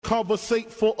Conversate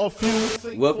for a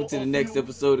few. Welcome to the next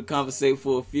episode of Conversate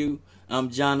for a Few. I'm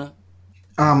Jonna.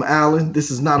 I'm Alan. This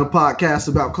is not a podcast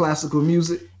about classical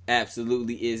music.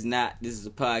 Absolutely is not. This is a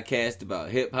podcast about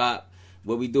hip hop.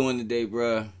 What we doing today,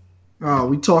 bruh?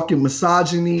 We talking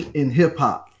misogyny in hip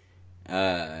hop.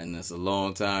 And that's a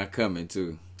long time coming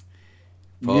too.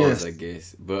 Pause, yes. I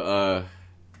guess. But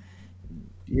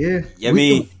yeah. I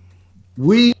mean,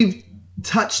 we've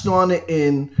touched on it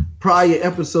in prior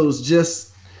episodes, just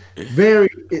very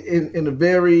in a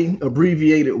very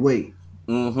abbreviated way.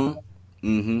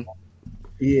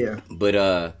 Yeah.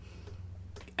 But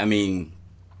I mean,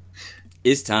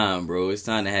 it's time, bro. It's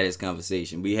time to have this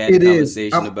conversation. We had a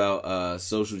conversation about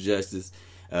social justice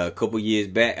a couple years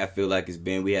back. I feel like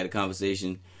we had a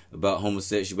conversation about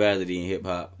homosexuality in hip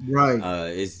hop. Right.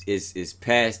 It's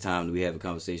past time that we have a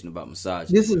conversation about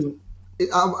misogyny.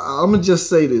 I'm gonna just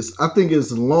say this. I think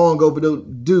it's long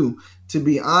overdue. To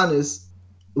be honest,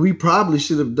 we probably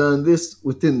should have done this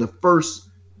within the first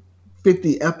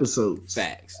 50 episodes.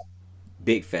 Facts.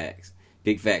 Big facts.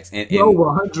 And over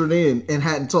 100 in and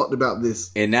hadn't talked about this.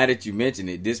 And now that you mention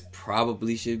it, this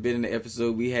probably should have been in the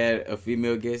episode we had a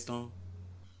female guest on.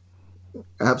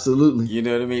 Absolutely. You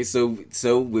know what I mean?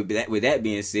 So with that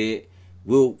being said,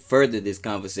 we'll further this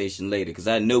conversation later because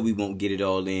I know we won't get it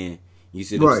all in. You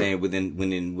see what I'm saying?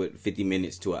 Within 50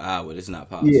 minutes to an hour, that's not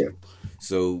possible. Yeah.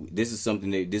 So this is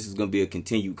something this is going to be a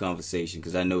continued conversation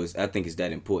because I think it's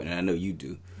that important, and I know you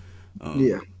do.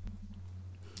 Yeah.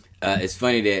 It's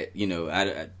funny that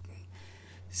I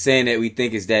saying that we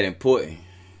think it's that important,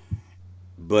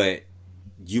 but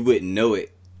you wouldn't know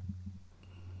it.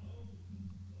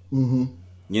 Mm-hmm.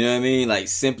 You know what I mean? Like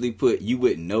simply put, you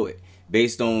wouldn't know it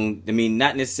based on. I mean,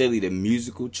 not necessarily the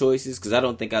musical choices because I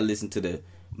don't think I listen to the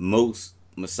most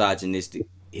misogynistic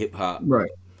hip hop. Right.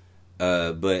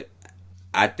 But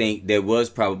I think there was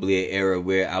probably an era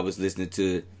where I was listening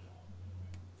to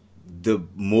the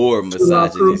more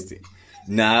misogynistic.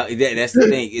 Nah, that's the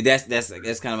thing.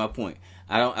 That's kind of my point.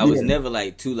 I was never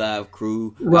like 2 Live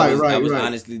Crew. I was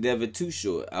honestly never Too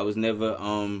Short. I was never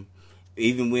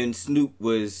even when Snoop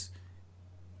was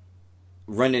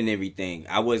running everything.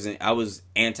 I was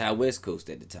anti West Coast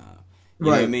at the time. You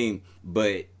know what I mean?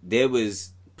 But there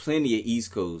was plenty of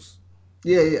East Coast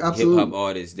hip hop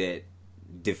artists that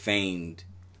defamed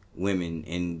women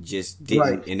and just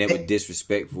didn't and that were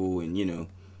disrespectful and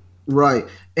Right.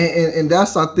 And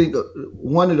that's, I think,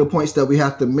 one of the points that we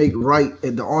have to make right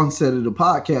at the onset of the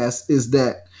podcast is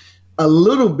that a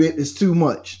little bit is too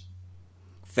much.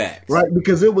 Facts. Right?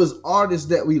 Because it was artists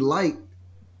that we liked.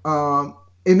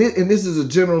 And this is a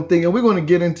general thing. And we're going to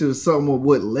get into some of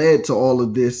what led to all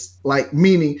of this, like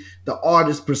meaning the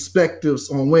artist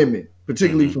perspectives on women,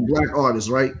 particularly from black artists,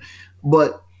 right?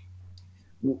 But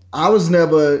I was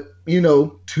never,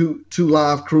 Two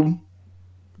Live Crew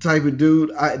type of dude.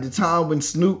 At the time when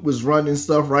Snoop was running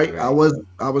stuff, right? I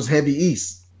was heavy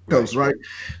East Coast, right?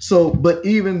 So, but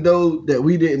even though that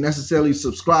we didn't necessarily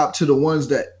subscribe to the ones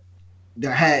that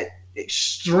had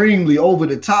extremely over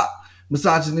the top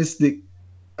misogynistic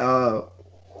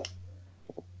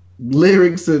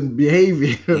lyrics and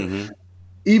behavior,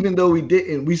 even though we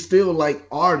didn't, we still like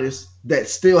artists that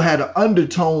still had an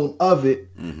undertone of it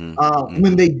when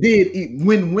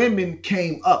women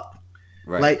came up.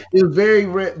 Right. Like it was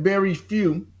very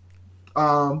few.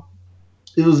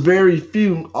 It was very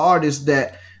few artists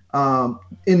that,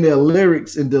 in their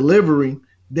lyrics and delivery,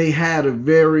 they had a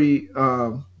very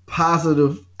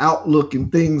positive outlook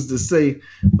and things to say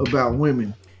about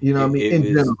women. You know what I mean?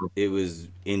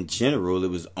 In general, it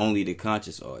was only the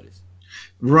conscious artists.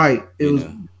 Right. It was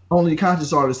only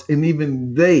conscious artists, and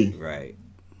even they. Right.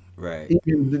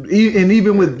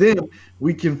 Even with them,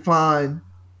 we can find.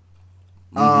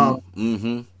 We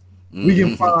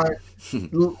can find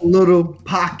little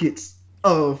pockets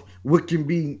of what can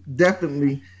be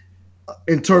definitely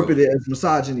interpreted as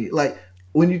misogyny. Like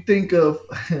when you think of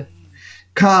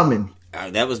Common.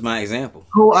 That was my example.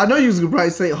 Oh, I know you was gonna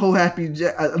probably say "Ho Happy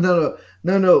Jack." No.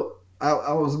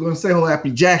 I was gonna say "Ho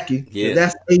Happy Jackie." Yeah,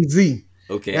 that's AZ.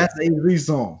 Okay, that's an AZ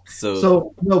song.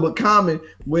 So no, but Common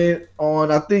went on.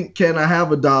 I think "Can I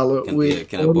Have a Dollar?" Can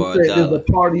I borrow a dollar? There's a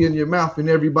party in your mouth and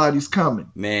everybody's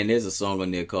coming. Man, there's a song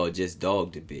on there called "Just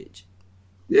Dog the Bitch."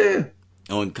 Yeah.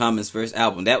 On Common's first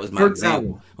album, that was my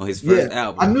example. On his first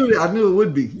album, I knew it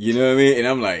would be. You know what I mean? And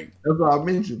I'm like, that's what I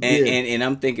mentioned. And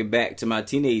I'm thinking back to my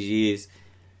teenage years.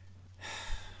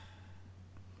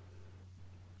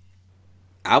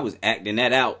 I was acting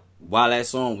that out while that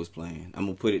song was playing. I'm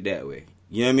gonna put it that way.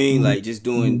 You know what I mean? Like just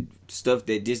doing stuff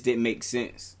that just didn't make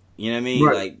sense. You know what I mean?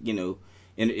 Right. Like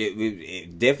and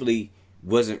it definitely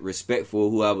wasn't respectful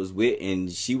of who I was with,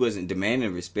 and she wasn't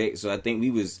demanding respect. So I think we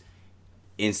was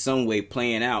in some way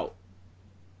playing out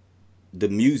the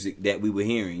music that we were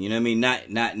hearing. You know what I mean?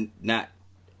 Not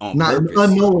on purpose.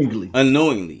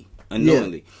 Unknowingly.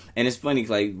 Yeah. And it's funny,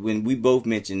 like when we both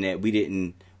mentioned that we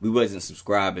wasn't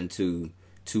subscribing to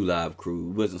 2 Live Crew.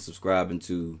 We wasn't subscribing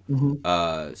to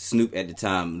Snoop at the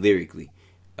time lyrically.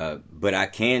 But I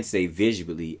can say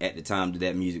visually at the time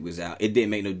that music was out, it didn't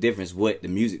make no difference what the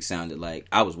music sounded like.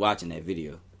 I was watching that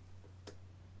video.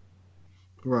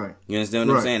 Right. You understand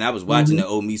what I'm saying? I was watching the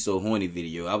 "Oh Me So Horny"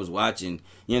 video. I was watching, you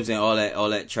know what I'm saying, all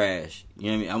that trash.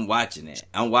 You know what I mean? I'm watching that.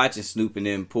 I'm watching Snoop and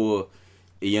then pour,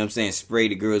 you know what I'm saying, spray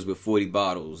the girls with 40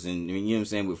 bottles and, you know what I'm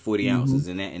saying, with 40 ounces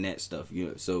and that stuff. You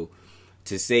know, so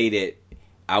to say that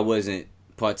I wasn't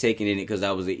partaking in it because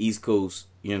I was an East Coast,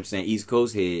 you know what I'm saying, East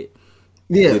Coast head,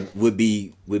 would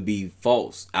be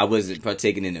false. I wasn't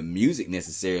partaking in the music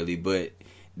necessarily, but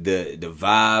the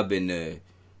vibe and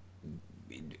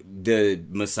the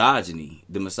misogynistic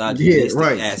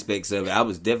aspects of it, I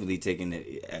was definitely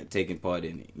taking part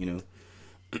in it, you know.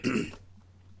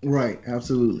 Right,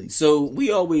 absolutely. So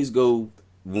we always go,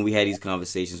 when we had these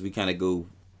conversations, we kind of go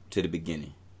to the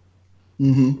beginning,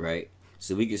 right?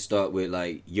 So we can start with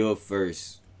like your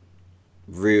first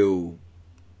real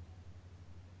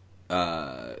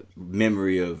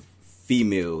memory of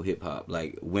female hip hop,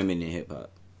 like women in hip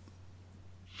hop.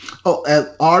 Oh,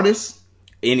 as artists?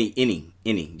 Any.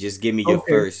 Just give me your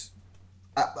first.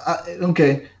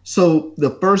 Okay, so the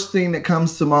first thing that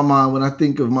comes to my mind when I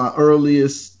think of my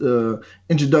earliest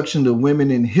introduction to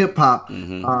women in hip hop,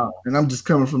 and I'm just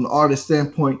coming from the artist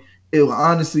standpoint, it will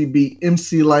honestly be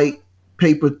MC Lyte,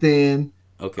 Paper Thin,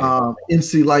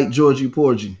 MC Lyte, Georgie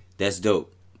Porgy. That's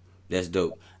dope.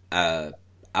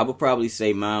 I would probably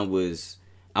say mine was,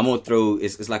 I'm gonna throw,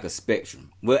 it's like a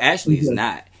spectrum. Well, actually, it's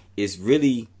not. It's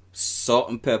really Salt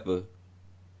and Pepper.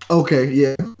 Okay,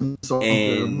 yeah. And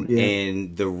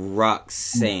the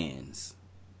Roxannes.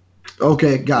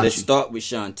 Okay, got Let's start with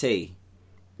Shantae.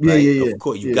 Right? Yeah. Of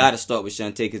course, you got to start with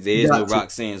Shantae because there is no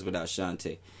Roxannes without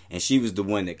Shantae, and she was the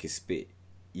one that could spit.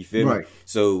 You feel me?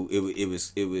 So it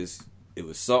was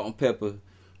Salt and Pepper,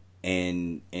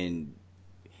 and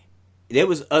there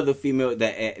was other female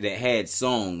that had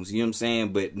songs, you know what I'm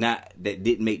saying, but not that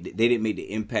didn't make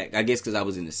the impact. I guess because I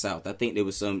was in the South. I think there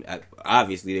was some.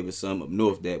 Obviously, there was some up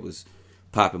north that was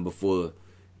popping before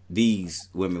these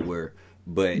women were,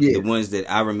 but the ones that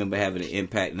I remember having an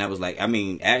impact, and I was like, I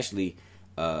mean, actually,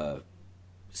 Salt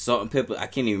and Pepper. I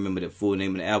can't even remember the full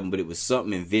name of the album, but it was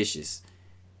something and Vicious,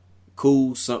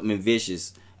 Cool something and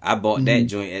Vicious. I bought that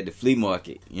joint at the flea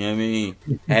market. You know what I mean?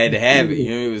 I had to have it. You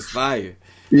know, it was fire.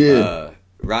 Yeah.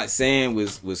 Roxanne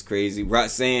was crazy.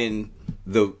 Roxanne,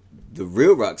 the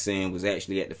real Roxanne, was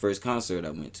actually at the first concert I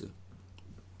went to.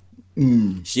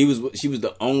 She was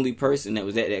the only person that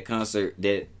was at that concert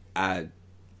that I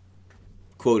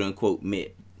quote unquote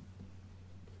met.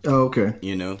 Oh, okay.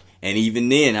 You know, and even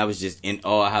then I was just in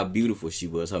awe how beautiful she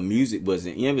was. Her music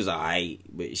wasn't, you know, it was alright,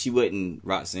 but she wasn't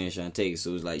Roxanne Shantae. So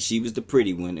it was like she was the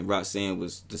pretty one and Roxanne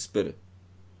was the spitter.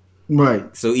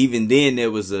 Right. So even then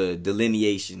there was a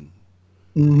delineation.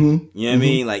 You know what I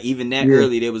mean? Like even that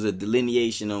early there was a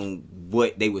delineation on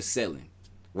what they were selling.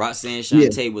 Roxanne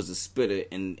Shantae was a spitter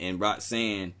and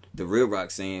Roxanne, the real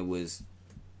Roxanne, was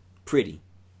pretty.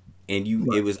 And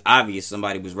it was obvious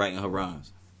somebody was writing her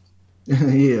rhymes. You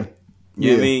know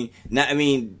what I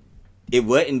mean? It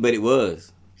wasn't, but it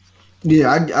was. Yeah,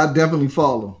 I definitely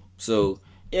follow. So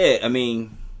yeah, I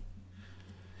mean,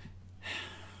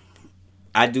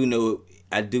 I do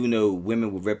know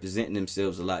women were representing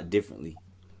themselves a lot differently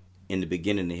in the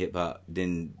beginning of hip hop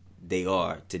than they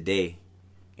are today.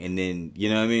 And then, you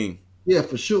know what I mean? Yeah,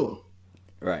 for sure.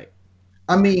 Right.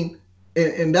 I mean,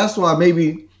 and that's why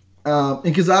maybe,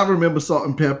 because I remember Salt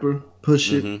and Pepper,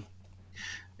 Push It, and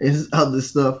other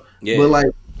stuff. Yeah. But like,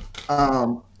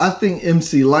 I think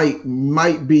MC Lyte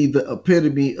might be the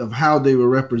epitome of how they were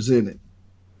represented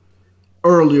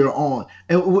earlier on.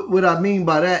 And what I mean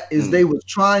by that is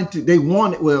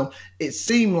it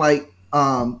seemed like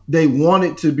they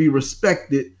wanted to be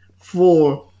respected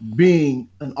for being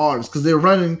an artist because they're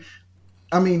running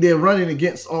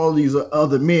against all these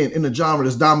other men in a genre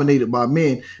that's dominated by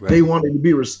men. Right. They wanted to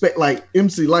be respect, like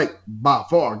MC Lyte by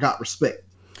far got respect.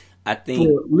 I think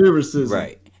for lyricism.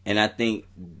 Right. And I think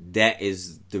that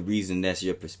is the reason that's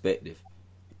your perspective.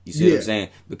 You see what I'm saying?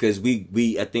 Because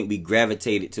I think we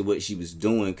gravitated to what she was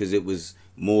doing because it was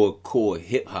more core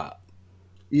hip hop.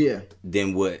 Yeah.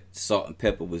 Than what Salt and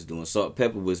Pepper was doing. Salt and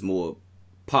Pepper was more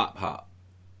pop hop.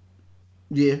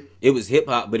 Yeah. It was hip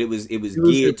hop, but it was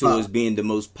geared towards being the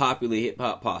most popular hip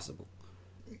hop possible.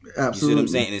 Absolutely. You see what I'm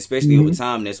saying? And especially over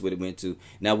time, that's what it went to.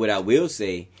 Now, what I will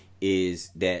say is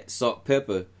that Salt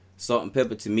and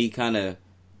Pepper to me kind of,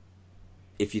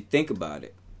 if you think about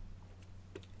it,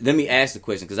 let me ask the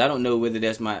question, because I don't know whether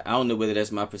that's my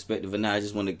perspective or not. I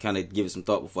just want to kind of give it some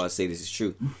thought before I say this is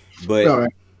true. But All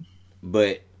right.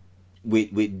 but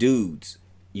with dudes,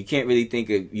 you can think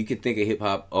of hip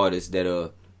hop artists that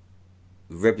are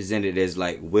represented as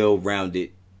like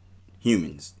well-rounded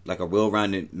humans, like a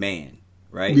well-rounded man,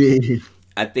 right? Yeah.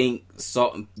 I think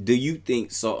do you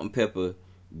think Salt and Pepper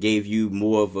gave you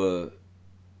more of a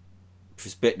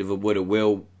perspective of what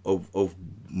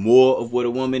more of what a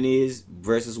woman is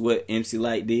versus what MC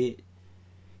Lyte did?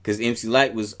 Because MC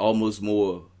Lyte was almost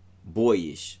more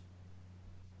boyish.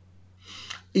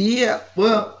 Yeah,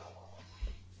 well,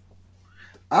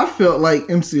 I felt like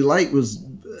MC Lyte was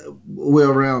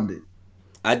well-rounded.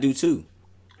 I do too.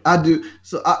 I do.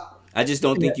 So I just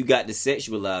don't think you got the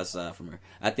sexualized side from her.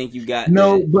 I think you got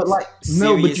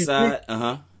serious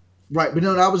side. Right, but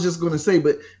no, I was just going to say,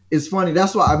 but it's funny.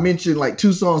 That's why I mentioned like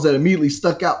two songs that immediately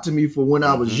stuck out to me for when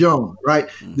I was young, right?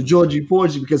 The Georgie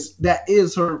Porgy, because that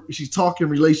is her. She's talking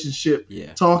relationship,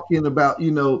 talking about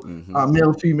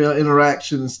male-female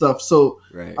interaction and stuff. So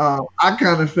I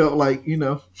kind of felt like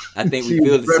I think we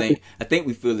feel the same. I think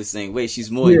we feel the same way. She's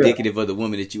more indicative of the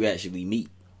woman that you actually meet.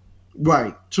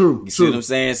 Right. True. You see what I'm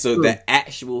saying? So the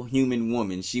actual human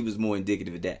woman, she was more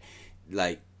indicative of that.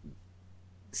 Like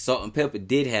Salt and Pepper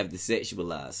did have the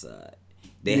sexualized side.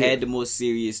 They had the more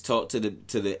serious talk to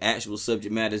the actual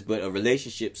subject matters, but a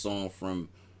relationship song from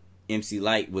MC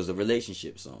Lyte was a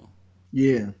relationship song.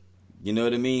 Yeah. You know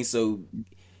what I mean? So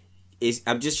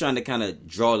I'm just trying to kind of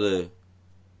draw that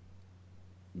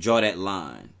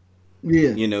line. Yeah.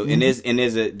 And there's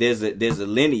a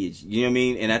lineage, you know what I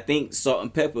mean? And I think Salt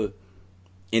and Pepper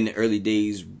in the early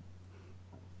days,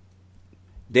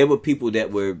 there were people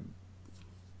that were,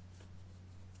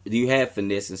 you had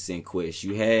Finesse and Sinquest,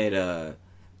 you had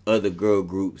other girl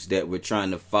groups that were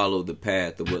trying to follow the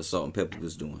path of what Salt and Pepper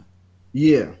was doing.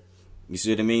 Yeah. You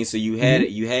see what I mean? So you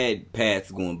had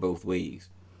paths going both ways.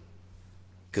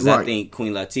 Because I think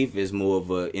Queen Latifah is more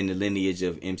of in the lineage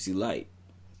of MC Lyte.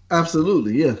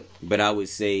 Absolutely, yeah. But I would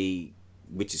say,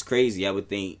 which is crazy, I would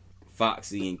think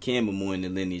Foxy and Kim are more in the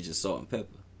lineage of Salt and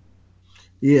Pepper.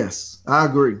 Yes, I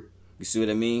agree. You see what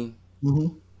I mean?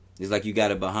 Mm-hmm. It's like you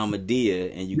got a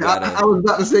Bahamadia and you got I was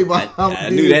about to say Bahamadia. I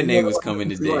knew that name was coming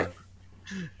today.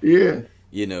 Yeah.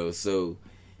 So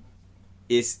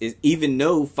it's even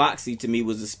though Foxy to me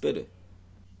was a spitter.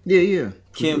 Yeah.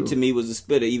 Kim to me was a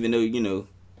spitter, even though,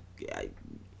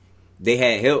 they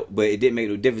had help, but it didn't make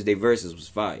no difference. Their verses was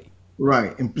fire.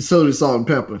 Right. And so did Salt and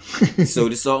Pepper. So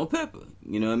did Salt and Pepper.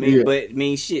 You know what I mean? Yeah. But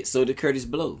shit, so did Curtis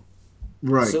Blow.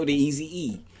 Right. So did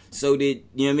Eazy-E. So did,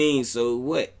 you know what I mean? So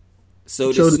what?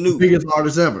 So did Snoop. The biggest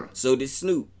artist ever. So did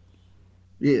Snoop.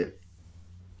 Yeah. You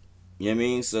know what I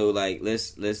mean? So like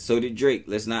let's so did Drake.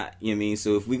 Let's not, you know what I mean?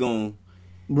 So if we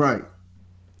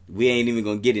ain't even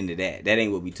gonna get into that. That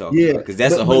ain't what we talking about. Because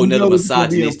that's a whole nother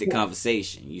misogynistic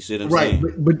conversation. You see what I'm saying?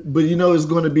 Right. But it's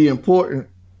gonna be important.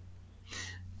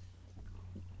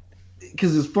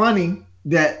 Because it's funny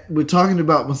that we're talking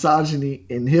about misogyny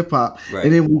in hip hop,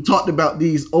 and then we talked about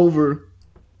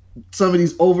some of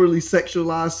these overly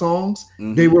sexualized songs.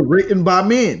 Mm-hmm. They were written by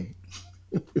men.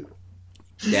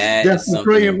 That's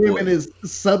portraying women as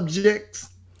subjects.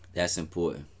 That's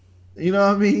important. You know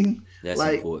what I mean? That's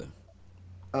important.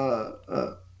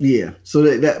 Yeah.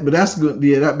 So but that's good.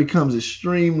 Yeah, that becomes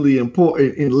extremely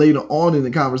important. And later on in the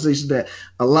conversation, that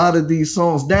a lot of these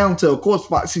songs, down to of course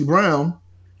Foxy Brown,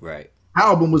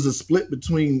 album was a split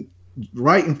between,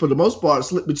 writing for the most part, a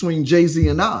split between Jay-Z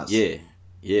and Nas. Yeah.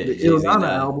 The Illana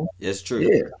album. That's true.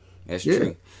 Yeah. That's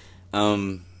true.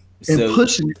 And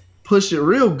Push It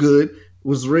Real Good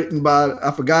was written by,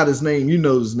 I forgot his name. You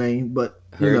know his name, but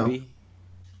Herbie.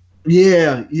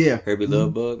 Yeah. Herbie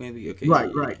Love Bug, maybe. Okay.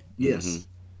 Right. Yes.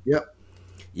 Mm-hmm. Yep.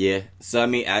 Yeah. So I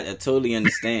mean, I totally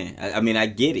understand. I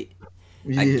get it.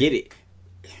 I get it.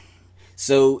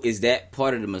 So is that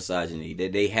part of the misogyny,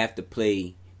 that they have to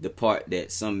play the part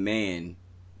that some man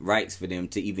writes for them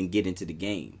to even get into the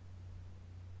game?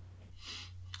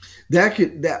 I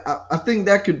think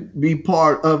that could be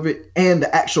part of it, and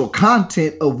the actual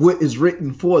content of what is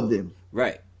written for them.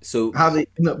 Right. So how they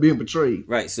end up being portrayed.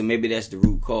 Right. So maybe that's the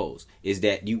root cause, is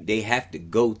that they have to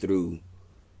go through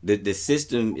the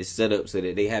system is set up so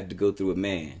that they have to go through a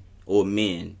man or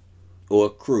men or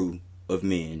a crew of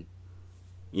men.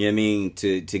 You know what I mean?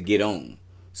 To get on.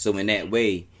 So in that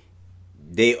way,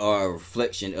 they are a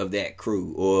reflection of that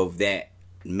crew or of that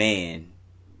man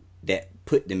that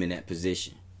put them in that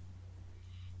position.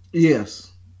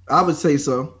 Yes, I would say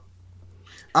so.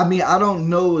 I mean, I don't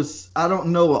know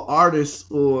an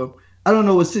artist, or I don't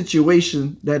know a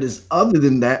situation that is other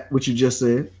than that, what you just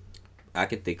said. I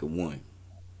could think of one.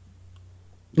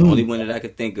 The only one that I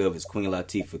could think of is Queen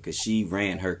Latifah, because she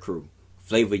ran her crew.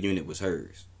 Flavor Unit was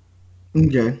hers.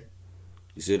 Okay.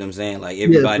 You see what I'm saying? Like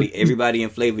everybody in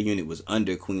Flavor Unit was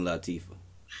under Queen Latifah.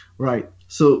 Right.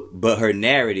 So, but her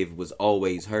narrative was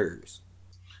always hers.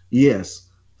 Yes.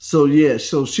 So yeah.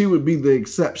 So she would be the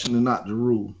exception and not the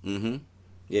rule. Mm-hmm.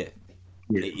 Yeah.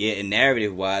 Yeah. And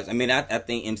narrative wise, I mean, I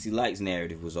think MC Light's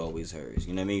narrative was always hers.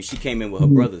 You know what I mean? She came in with her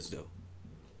brothers though.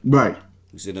 Right.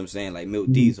 You see what I'm saying? Like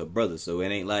Milk D's her brother, so it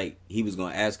ain't like he was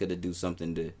gonna ask her to do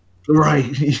something to. Right.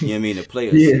 You know what I mean? To play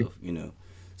herself. You know.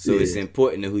 So it's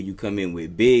important to who you come in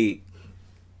with. Big,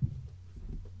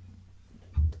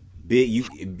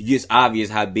 it's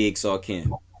obvious how Big saw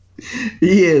Kim.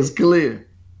 Yeah, it's clear.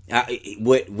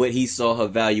 What he saw her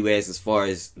value as far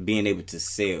as being able to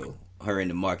sell her in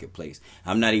the marketplace.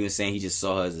 I'm not even saying he just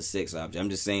saw her as a sex object. I'm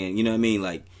just saying, you know what I mean?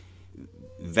 Like,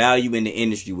 value in the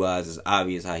industry wise is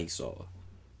obvious how he saw her.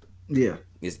 Yeah.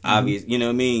 It's obvious, you know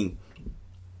what I mean?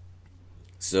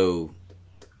 So...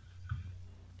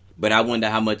 But I wonder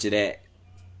how much of that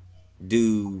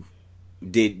did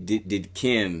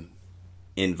Kim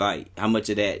invite? How much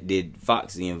of that did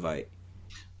Foxy invite?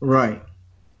 Right.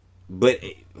 But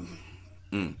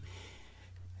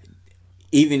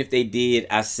even if they did,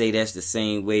 I say that's the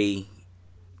same way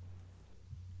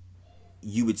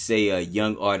you would say a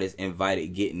young artist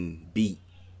invited getting beat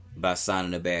by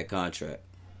signing a bad contract.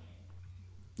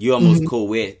 You almost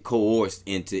coerced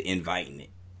into inviting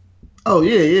it. Oh,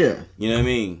 yeah. You know what I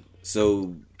mean?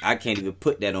 So I can't even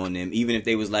put that on them. Even if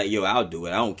they was like, yo, I'll do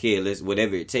it. I don't care. Let's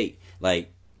whatever it take.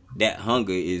 Like, that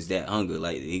hunger is that hunger.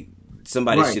 Like,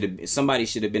 somebody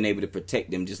should have been able to protect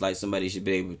them, just like somebody should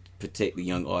be able to protect the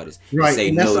young artist. Right.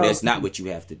 Say, no, that's not what you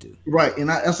have to do. Right. And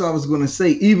that's what I was going to say.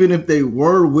 Even if they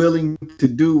were willing to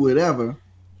do whatever,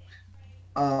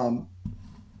 even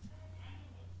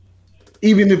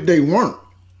if they weren't,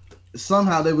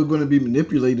 somehow they were going to be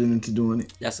manipulated into doing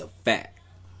it. That's a fact.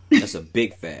 That's a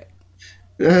big fact.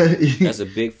 That's a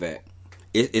big fact.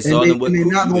 It's all in what. And they're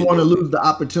not going to want to lose the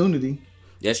opportunity.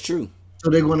 That's true.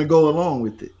 So they're going to go along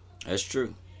with it. That's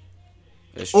true.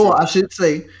 Or I should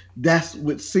say, that's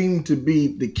what seemed to be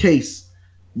the case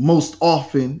most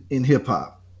often in hip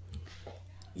hop.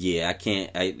 Yeah,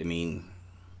 I mean,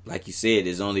 like you said,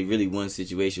 there's only really one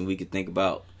situation we could think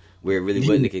about where it really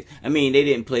wasn't the case. I mean, they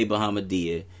didn't play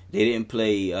Bahamadia. They didn't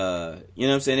play. You know what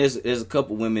I'm saying? There's a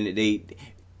couple women that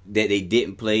they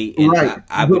didn't play, and right.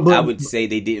 I would say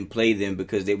they didn't play them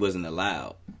because they wasn't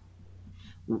allowed.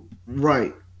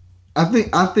 Right. I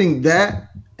think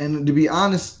that, and to be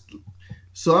honest,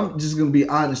 so I'm just gonna be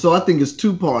honest. So I think it's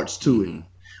two parts to it.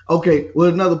 Okay, well,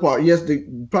 another part, yes, they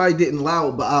probably didn't allow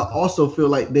it, but I also feel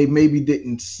like they maybe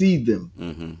didn't see them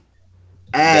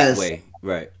as that way,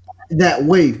 right? That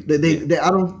way that they I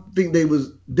don't think they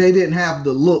didn't have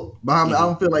the look. I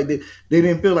don't feel like they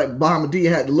didn't feel like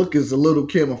Bahamadia had the look as a Little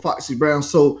Kim or Foxy Brown.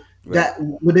 So that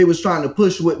what they was trying to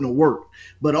push wouldn't work.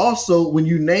 But also when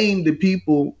you name the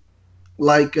people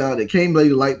like that came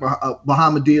later, like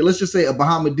Bahamadia, let's just say a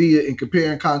Bahamadia in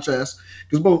compare and contrast,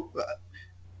 because both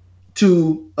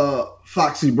to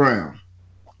Foxy Brown,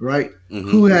 right?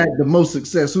 Who had the most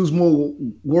success? Who's more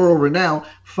world renowned?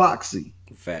 Foxy.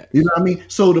 Fact. You know what I mean?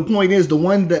 So the point is, the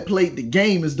one that played the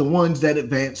game is the ones that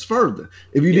advance further.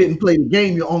 If you didn't play the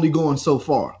game, you're only going so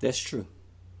far. That's true.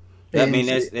 I mean,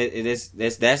 that's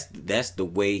the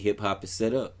way hip hop is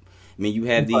set up. I mean, you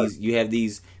have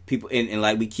these people, and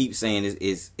like we keep saying,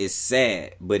 it's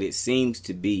sad, but it seems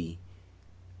to be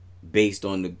based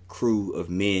on the crew of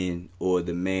men or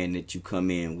the man that you come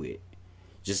in with.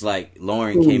 Just like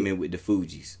Lauren came in with the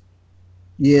Fugees.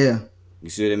 Yeah. You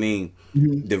see what I mean?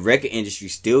 The record industry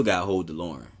still got hold of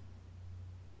Lauren.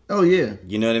 Oh, yeah.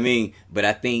 You know what I mean? But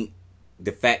I think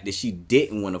the fact that she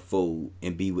didn't want to fold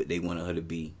and be what they wanted her to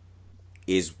be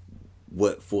is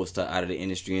what forced her out of the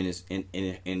industry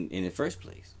in the first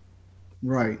place.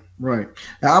 Right.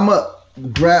 Now, I'm going to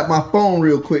grab my phone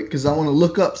real quick because I want to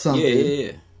look up something.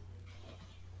 Yeah.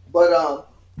 But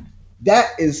that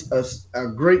is a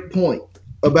great point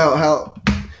about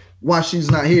why she's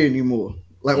not here anymore.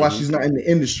 Like why she's not in the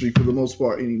industry for the most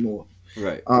part anymore.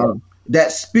 Right.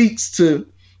 That speaks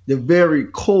to the very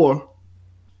core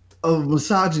of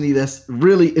misogyny that's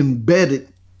really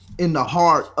embedded in the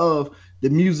heart of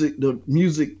the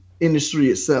music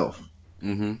industry itself.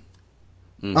 And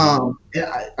I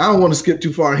don't want to skip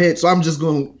too far ahead, so I'm just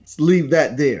going to leave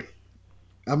that there.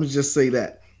 I'm going to just say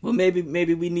that. Well, maybe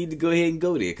we need to go ahead and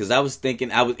go there, because I was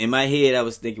thinking, in my head, I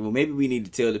was thinking, well, maybe we need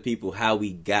to tell the people how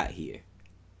we got here.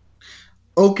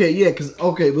 Okay, yeah,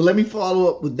 but let me follow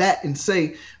up with that and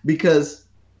say, because,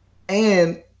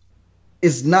 and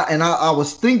it's not, and I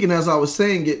was thinking as I was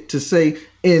saying it to say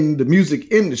in the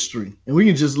music industry, and we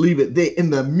can just leave it there, in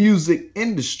the music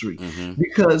industry,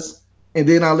 because, and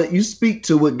then I'll let you speak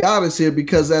to what got us here,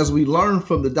 because as we learned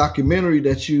from the documentary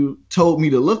that you told me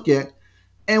to look at,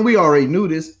 and we already knew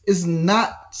this, it's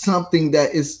not something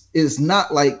that is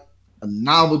not like a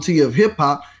novelty of hip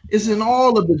hop. It's in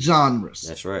all of the genres.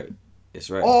 That's right. That's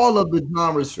right. All of the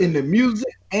genres in the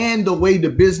music and the way the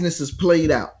business is played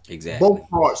out. Exactly. Both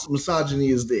parts, misogyny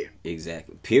is there.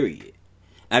 Exactly. Period.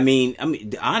 I mean,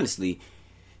 honestly,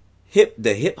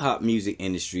 the hip hop music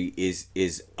industry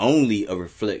is only a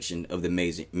reflection of the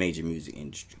major music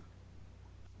industry.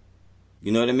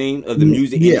 You know what I mean? Of the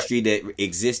music industry that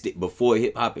existed before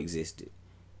hip hop existed.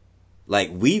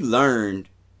 Like, we learned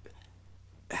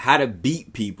how to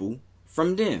beat people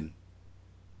from them.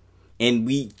 And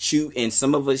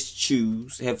some of us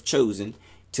have chosen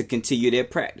to continue their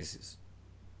practices.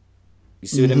 You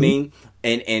see what I mean?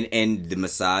 And the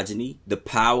misogyny, the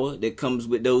power that comes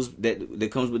with those that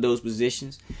comes with those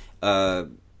positions,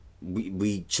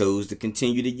 we chose to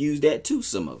continue to use that too.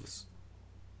 Some of us.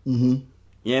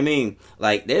 You know what I mean?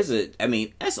 Like,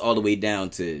 that's all the way down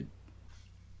to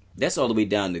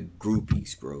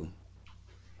groupies, bro.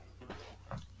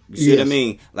 You see what I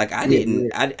mean? Like, I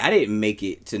didn't make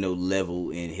it to no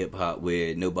level in hip hop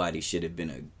where nobody should have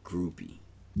been a groupie.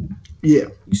 Yeah.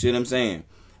 You see what I'm saying?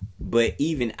 But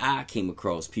even I came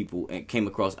across people and came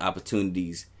across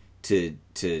opportunities to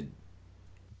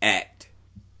act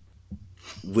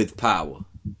with power.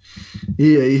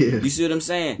 Yeah. You see what I'm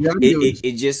saying? Yeah,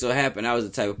 it just so happened I was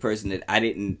the type of person that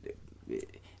I'm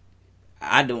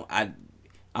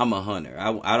a hunter.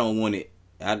 I don't want it.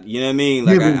 You know what I mean?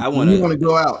 Like, I want to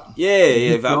go out. Yeah.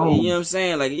 If I, you know what I'm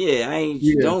saying? Like, I ain't.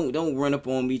 Yeah. Don't run up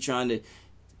on me trying to,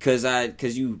 cause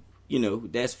you know,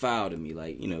 that's foul to me.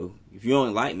 Like, you know, if you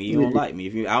don't like me, you don't like me.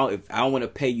 If I don't want to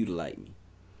pay you to like me.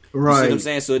 Right. You see what I'm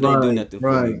saying? So it don't do nothing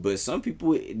for me. But some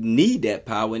people need that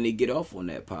power and they get off on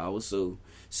that power. So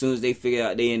as soon as they figure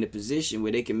out they're in a position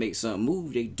where they can make something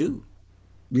move, they do.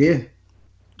 Yeah.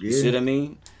 You see what I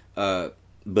mean?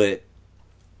 But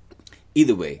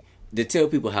either way, to tell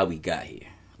people how we got here,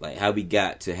 like how we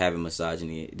got to having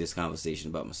misogyny, this conversation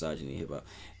about misogyny in hip hop.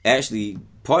 Actually,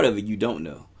 part of it you don't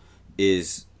know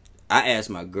is I asked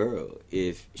my girl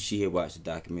if she had watched the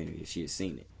documentary, if she had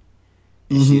seen it,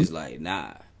 and she was like,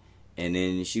 nah. And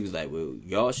then she was like, well,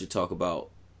 y'all should talk about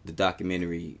the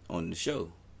documentary on the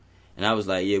show. And I was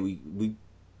like, yeah, we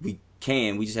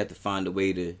can. We just have to find a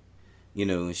way to, you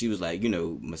know. And she was like, you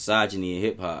know, misogyny in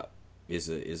hip hop is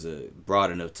a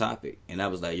broad enough topic. And I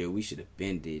was like, yo, we should have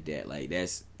been did that. Like,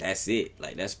 that's it.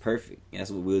 Like, that's perfect.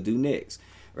 That's what we'll do next,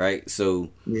 right? So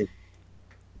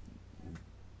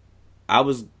I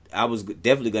was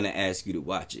definitely gonna ask you to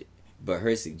watch it, but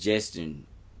her suggestion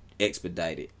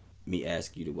expedited me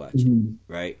ask you to watch it,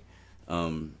 right?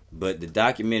 But the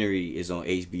documentary is on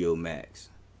HBO Max,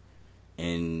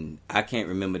 and I can't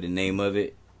remember the name of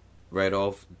it right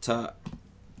off the top.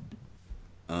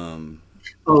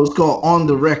 It's called On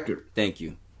the Record. Thank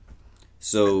you.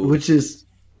 So, which is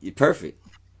perfect.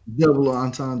 Double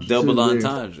entendre. Double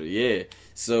entendre, yeah.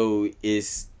 So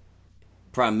it's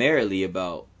primarily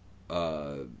about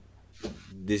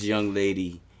this young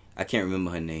lady. I can't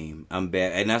remember her name. I'm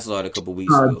bad, and I saw it a couple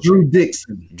weeks ago. Drew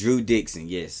Dixon. Drew Dixon.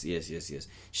 Yes.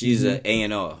 She's a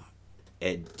A&R.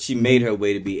 She made her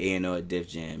way to be A&R at Def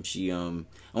Jam. She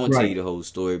I won't tell you the whole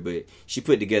story, but she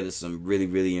put together some really,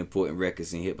 really important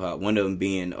records in hip hop. One of them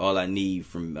being "All I Need"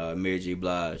 from Mary J.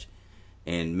 Blige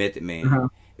and Method Man,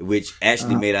 which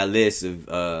actually made our list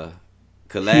of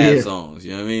collab songs.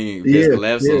 You know what I mean? Best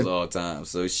collab songs of all time.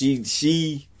 So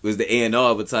she was the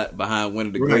A&R behind one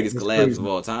of the greatest collabs of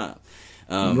all time.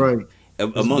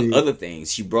 Among other things,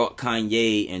 she brought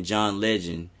Kanye and John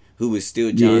Legend, who was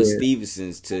still John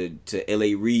Stevenson's, to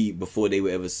L.A. Reid before they were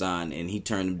ever signed, and he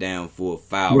turned them down for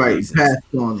foul reasons.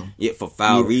 Passed on them. Yeah, for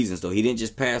foul reasons, though. He didn't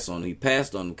just pass on them. He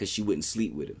passed on them because she wouldn't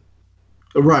sleep with him.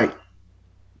 Right.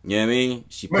 You know what I mean?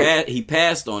 He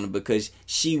passed on him because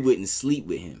she wouldn't sleep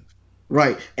with him.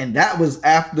 Right. And that was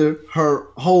after her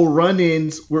whole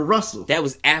run-ins with Russell. That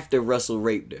was after Russell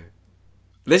raped her.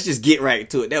 Let's just get right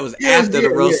to it. That was after the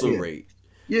Russell rape.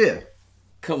 Yeah.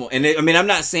 Come on. And I mean, I'm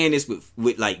not saying this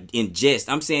with like in jest.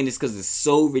 I'm saying this because it's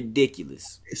so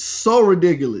ridiculous. It's so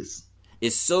ridiculous.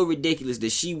 It's so ridiculous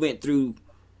that she went through.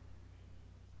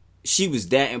 She was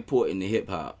that important to hip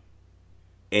hop,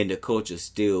 and the culture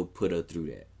still put her through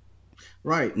that.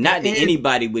 Right. Not that And-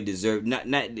 anybody would deserve. Not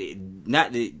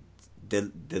the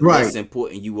Right. less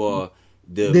important you are,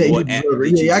 the That more you deserve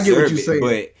it. that you Yeah, I get what deserve you're it. saying.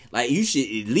 But like, you should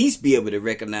at least be able to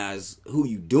recognize who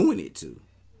you doing it to.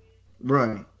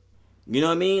 Right. You know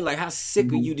what I mean? Like, how sick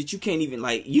Mm-hmm. are you that you can't even,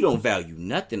 like, you don't value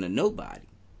nothing or nobody.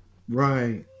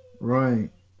 Right. Right.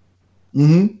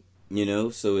 Mm-hmm. You know,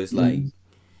 so it's like,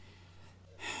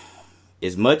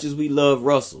 as much as we love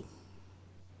Russell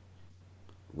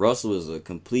is a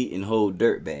complete and whole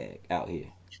dirtbag out here.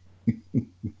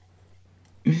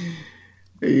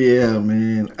 Yeah,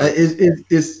 man.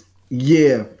 It's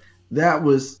yeah. That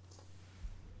was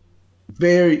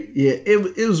very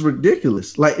It was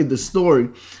ridiculous. Like in the story,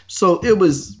 so it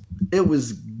was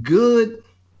good.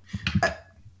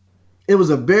 It was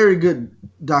a very good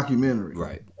documentary.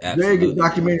 Right. Very Absolutely. good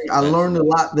documentary. I learned a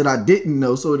lot that I didn't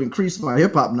know, so it increased my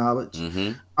hip hop knowledge.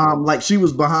 Mm-hmm. Like she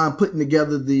was behind putting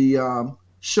together the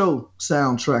show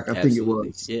soundtrack. I think it Absolutely.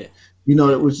 was. Yeah. You know,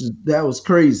 that was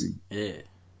crazy. Yeah.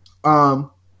 And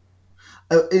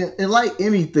like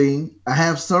anything, I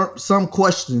have some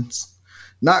questions,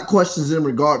 not questions in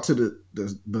regard to the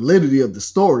validity of the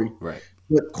story, Right.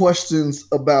 but questions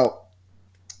about,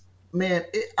 man,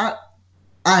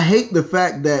 I hate the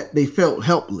fact that they felt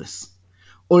helpless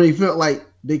or they felt like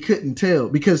they couldn't tell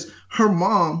because her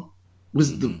mom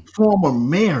was the former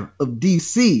mayor of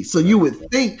DC. So you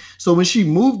would think, so when she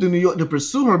moved to New York to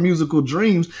pursue her musical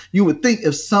dreams, you would think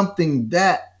if something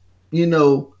that,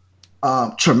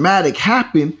 traumatic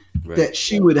happened, that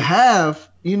she would have,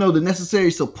 the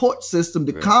necessary support system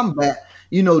to combat,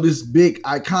 this big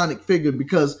iconic figure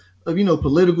because of,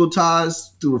 political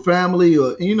ties to her family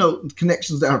or,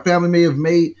 connections that her family may have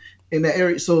made in that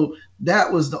area. So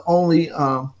that was the only,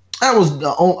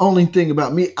 only thing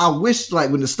about me. I wish like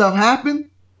when the stuff happened.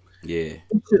 Yeah.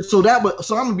 So I'm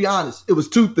gonna be honest. It was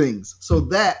two things. So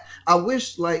that I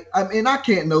wish I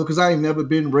can't know because I ain't never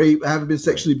been raped. I haven't been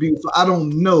sexually abused. So I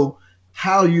don't know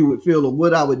how you would feel or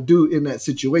what I would do in that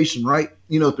situation, right?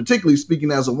 Particularly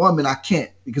speaking as a woman, I can't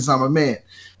because I'm a man.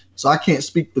 So I can't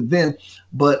speak for them.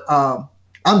 But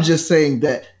I'm just saying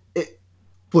that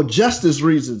for justice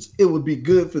reasons, it would be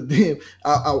good for them.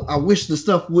 I wish the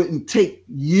stuff wouldn't take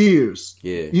years.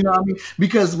 Yeah. You know what I mean?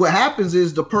 Because what happens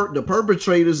is the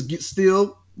perpetrators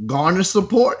still garner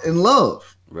support and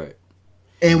love. Right.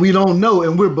 And we don't know,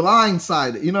 and we're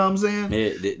blindsided. You know what I'm saying?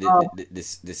 Yeah, the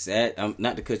sad,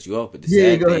 not to cut you off, but the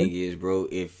sad thing is, bro,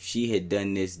 if she had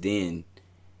done this then,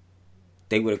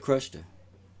 they would have crushed her.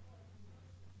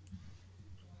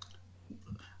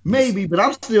 Maybe, but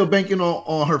I'm still banking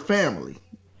on her family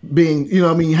being,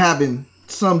 having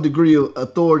some degree of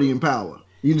authority and power.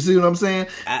 You see what I'm saying?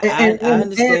 I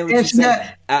understand what you're saying.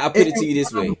 I'll put it to you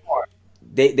this way.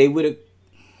 They would have.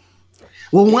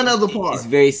 Well, one other part. It's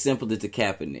very simple to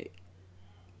Kaepernick.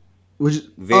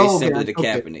 Simple to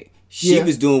Kaepernick. She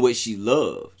was doing what she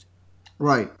loved.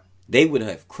 Right. They would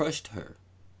have crushed her.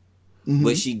 Mm-hmm.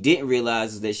 What she didn't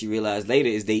realize is that she realized later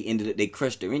is they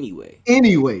crushed her anyway.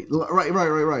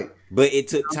 Right. But it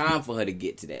took time for her to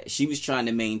get to that. She was trying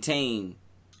to maintain.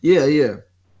 Yeah.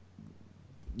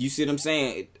 You see what I'm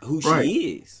saying? Who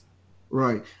she is.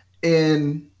 Right.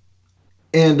 And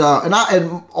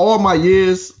all my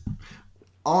years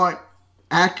aren't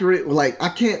accurate. Like I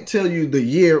can't tell you the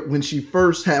year when she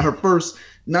first had her first,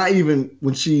 not even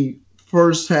when she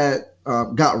first had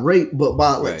got raped, but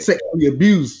by sexually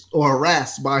abused or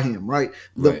harassed by him, right?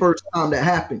 The first time that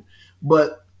happened.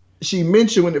 But she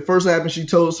mentioned when it first happened, she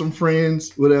told some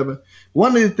friends, whatever.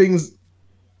 One of the things,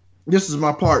 this is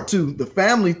my part too, the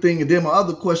family thing, and then my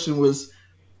other question was,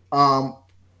 I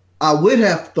would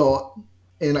have thought,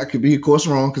 and I could be of course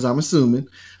wrong because I'm assuming,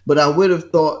 but I would have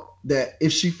thought that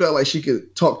if she felt like she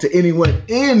could talk to anyone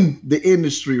in the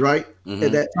industry, right,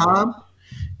 at that time,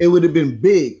 it would have been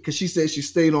Big, because she said she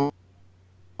stayed on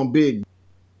Big.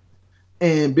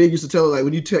 And Big used to tell her, like,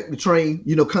 when you take the train,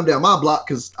 come down my block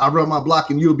because I run my block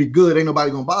and you'll be good. Ain't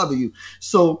nobody going to bother you.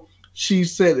 So she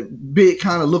said Big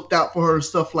kind of looked out for her and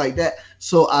stuff like that.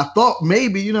 So I thought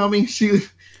maybe, she, what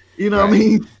I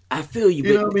mean? I feel you,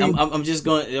 but I mean? I'm going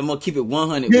to keep it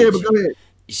 100 Yeah, with but you. go ahead.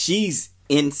 She's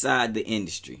inside the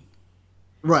industry.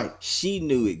 Right. She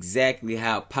knew exactly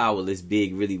how powerless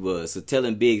Big really was. So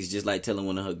telling Big is just like telling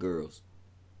one of her girls.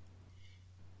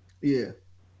 Yeah.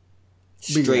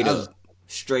 Straight up.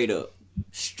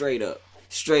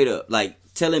 Like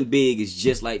telling Big is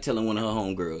just like telling one of her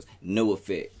homegirls. No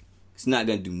effect. It's not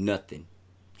gonna do nothing.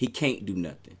 He can't do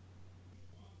nothing.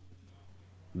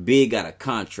 Big got a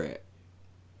contract.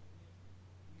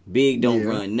 Big don't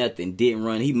run nothing. Didn't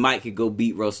run. He might could go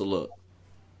beat Russell up.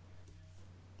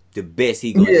 The best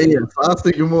he gonna do. Yeah. So I was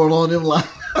thinking more along them lines.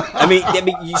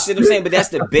 You see what I'm saying? But that's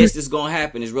the best that's gonna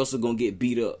happen is Russell gonna get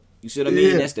beat up. You see what I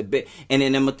mean? That's the best. And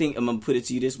then I'm gonna put it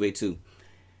to you this way too.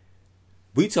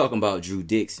 We talking about Drew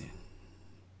Dixon.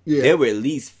 Yeah. There were at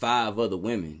least 5 other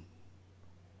women.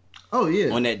 Oh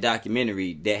yeah. On that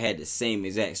documentary that had the same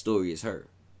exact story as her.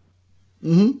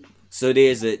 Mm-hmm. So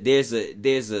there's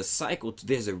a cycle.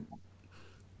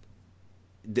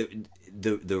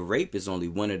 The rape is only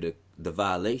one of the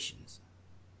violations.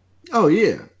 Oh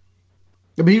yeah.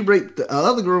 I mean, he raped the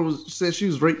other girl. Said she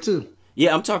was raped too.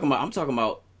 Yeah, I'm talking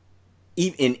about.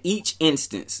 In each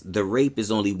instance, the rape is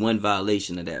only one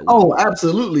violation of that. Oh,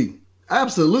 absolutely.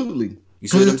 You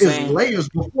see what I'm saying? It's layers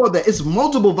before that. It's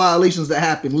multiple violations that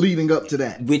happen leading up to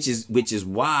that. Which is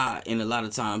why, in a lot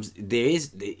of times, there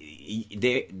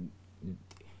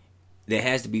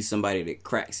has to be somebody that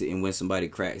cracks it, and when somebody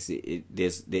cracks it,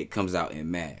 it comes out in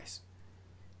mass.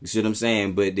 You see what I'm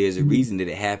saying? But there's a reason that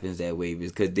it happens that way,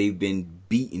 because they've been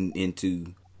beaten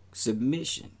into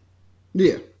submission.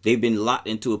 Yeah. They've been locked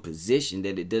into a position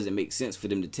that it doesn't make sense for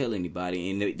them to tell anybody,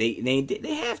 and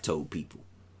they have told people,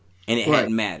 and it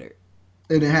hadn't mattered.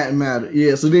 And it hadn't mattered.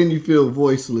 Yeah, so then you feel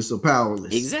voiceless or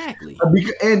powerless. Exactly.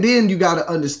 And then you got to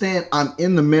understand, I'm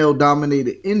in the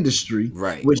male-dominated industry,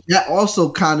 right? Which that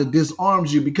also kind of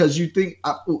disarms you, because you think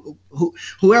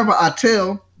whoever I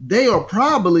tell, they're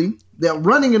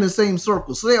running in the same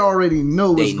circle, so they already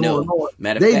know what's going on.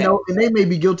 They know, and they may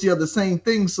be guilty of the same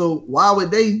thing. So why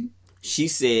would they? She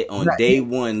said on day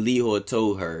one, Lehor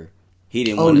told her he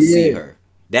didn't want to see her.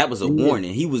 That was a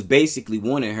warning. He was basically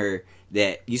warning her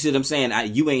that, you see what I'm saying?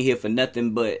 You ain't here for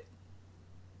nothing but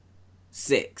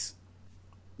sex.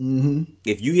 Mm-hmm.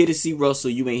 If you here to see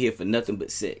Russell, you ain't here for nothing but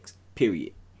sex.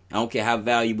 Period. I don't care how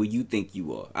valuable you think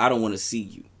you are. I don't want to see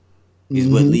you. Is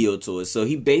what Leo told us. So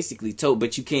he basically told,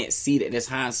 but you can't see that. That's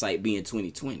hindsight being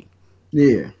 2020.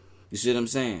 Yeah. You see what I'm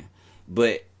saying?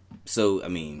 But so I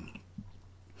mean,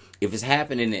 if it's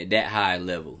happening at that high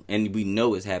level, and we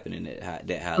know it's happening at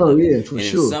that high level, yeah, for and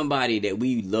sure. if somebody that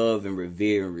we love and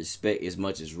revere and respect as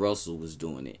much as Russell was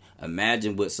doing it,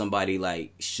 imagine what somebody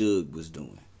like Suge was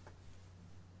doing.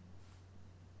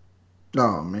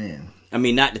 Oh man. I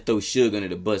mean, not to throw Suge under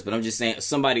the bus, but I'm just saying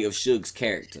somebody of Suge's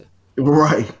character.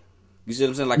 Right. You see what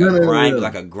I'm saying? Like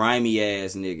a grimy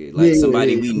ass nigga, like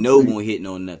somebody we know won't hit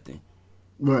on nothing.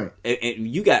 Right. And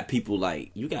you got people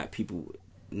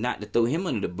not to throw him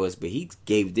under the bus, but he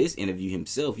gave this interview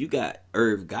himself. You got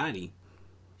Irv Gotti.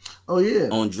 Oh yeah.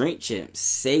 On Drink Champs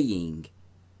saying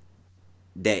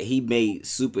that he made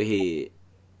Superhead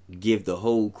give the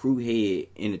whole crew head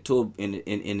in the tour in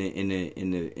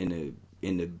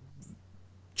the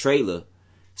trailer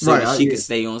so that she could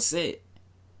stay on set.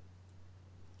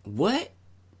 What?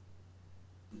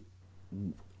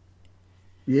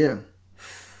 Yeah.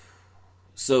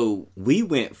 So we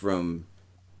went from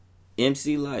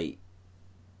MC Lyte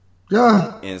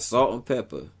and Salt and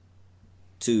Pepper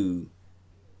to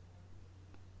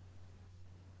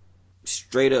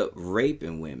straight up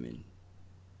raping women,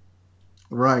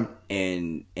 right?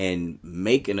 And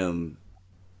making them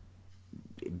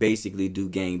basically do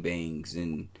gangbangs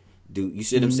and do, you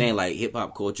see what I'm saying? Like hip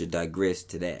hop culture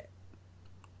digressed to that.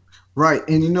 Right,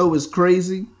 and you know what's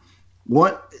crazy?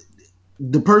 What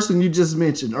the person you just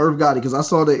mentioned, Irv Gotti, because I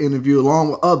saw the interview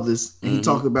along with others, and he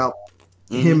talked about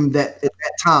him at that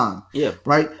time. Yeah.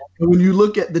 Right? And when you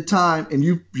look at the time, and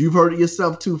you've heard it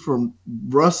yourself too from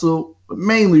Russell, but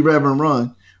mainly Reverend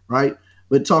Run, right?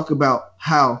 But talk about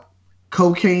how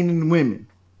cocaine and women.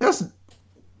 That's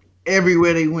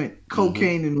everywhere they went.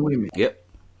 Cocaine and women. Yep.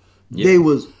 They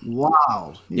was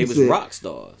wild. They was rock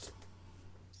stars.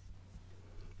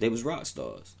 They was rock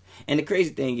stars. And the crazy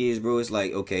thing is, bro, it's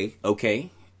like, okay.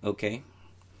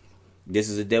 This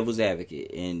is a devil's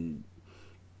advocate. And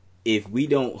if we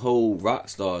don't hold rock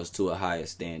stars to a higher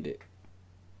standard,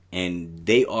 and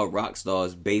they are rock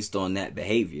stars based on that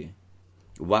behavior,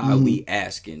 why are we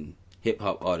asking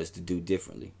hip-hop artists to do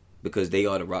differently? Because they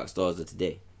are the rock stars of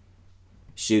today.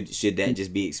 Should that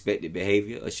just be expected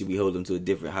behavior, or should we hold them to a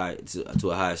different to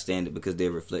a higher standard because they're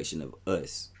a reflection of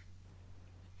us?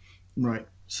 Right.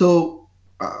 So,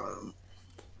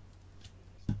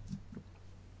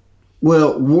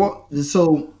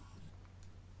 so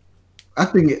I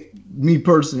think me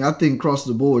personally, I think across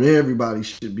the board, everybody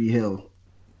should be held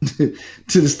to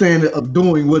the standard of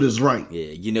doing what is right. Yeah,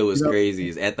 you know what's crazy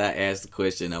is after I asked the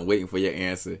question, I'm waiting for your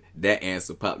answer. That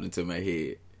answer popped into my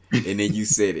head, and then you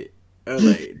said it. I was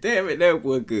like, damn it, that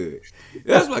was good.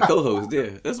 That's my co-host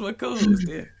there.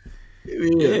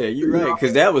 Yeah, you're right.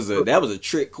 Because that was a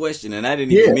trick question, and I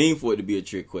didn't even mean for it to be a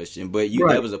trick question. But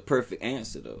that was a perfect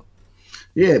answer, though.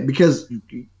 Yeah, because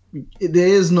there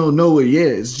is no nowhere yet.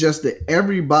 It's just that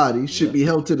everybody should be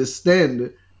held to the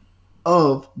standard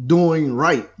of doing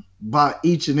right by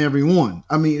each and every one.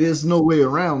 I mean, there's no way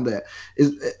around that.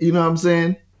 You know what I'm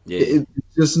saying? Yeah. It's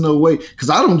just no way. Because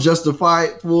I don't justify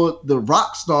it for the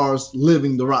rock stars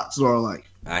living the rock star life.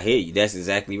 I hear you. That's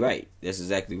exactly right. That's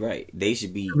exactly right. They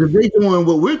should be. They're doing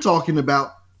what we're talking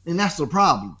about, and that's the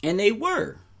problem. And they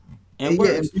were. And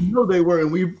we know they were,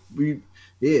 and we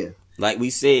like we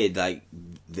said, like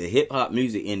the hip hop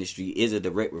music industry is a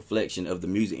direct reflection of the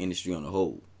music industry on the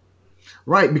whole.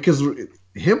 Right, because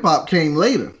hip hop came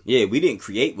later. Yeah, we didn't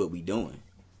create what we doing.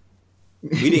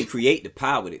 We didn't create the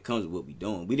power that comes with what we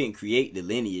doing. We didn't create the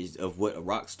lineage of what a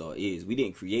rock star is. We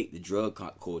didn't create the drug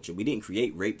culture. We didn't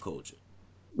create rape culture.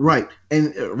 Right,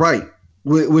 and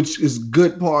which is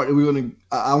good part. I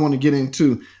want to get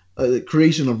into the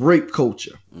creation of rape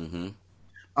culture. Mm-hmm.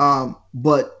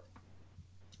 But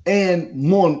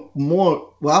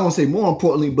more. Well, I won't say more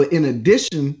importantly, but in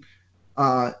addition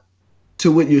to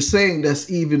what you're saying,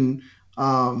 that's even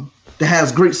that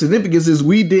has great significance is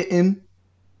we didn't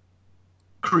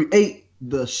create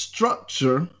the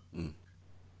structure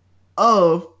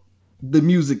of the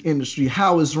music industry,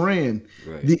 how it's ran,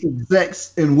 right. The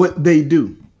execs and what they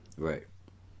do. Right.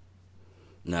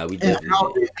 No, we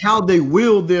definitely and how they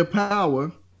wield their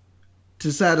power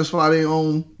to satisfy their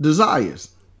own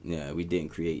desires. Yeah, we didn't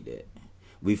create that.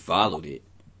 We followed it.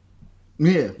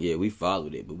 Yeah. Yeah, we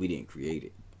followed it, but we didn't create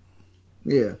it.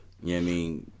 Yeah. You know what I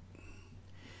mean?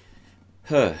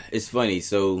 It's funny.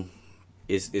 So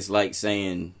it's like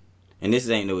saying, and this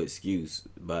ain't no excuse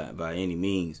by any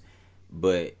means,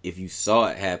 but if you saw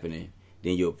it happening,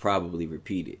 then you'll probably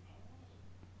repeat it.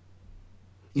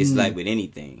 It's like with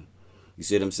anything. You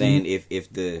see what I'm saying? If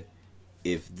the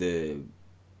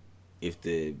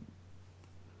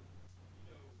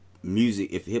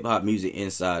hip hop music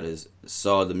insiders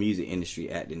saw the music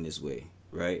industry acting this way,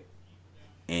 right?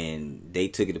 And they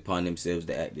took it upon themselves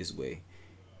to act this way.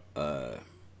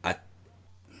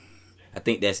 I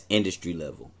think that's industry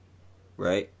level,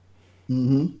 right?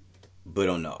 Mm-hmm. But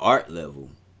on the art level,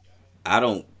 I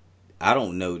don't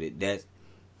know that's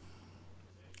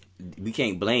we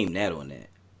can't blame that on that.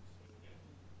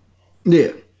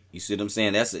 Yeah. You see what I'm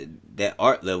saying? That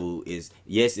art level is,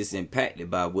 yes, it's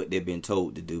impacted by what they've been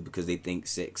told to do because they think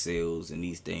sex sells and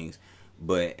these things.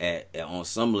 But on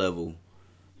some level,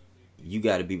 you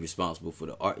got to be responsible for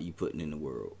the art you putting in the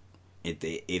world. If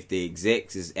the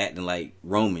execs is acting like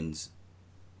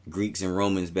Greeks and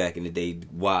Romans back in the day,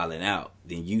 wilding out,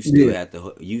 then you still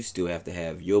have to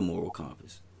have your moral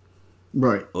compass,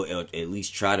 right? Or at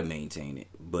least try to maintain it.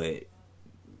 But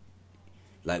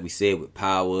like we said, with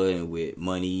power and with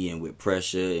money and with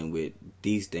pressure and with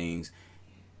these things,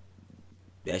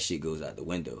 that shit goes out the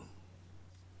window.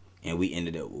 And we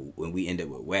end up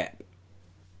with WAP.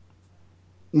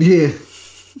 Yeah.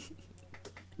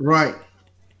 Right.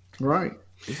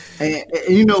 And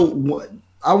you know what?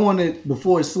 I wanted,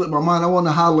 before it slipped my mind, I want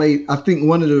to highlight, I think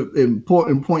one of the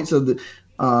important points of the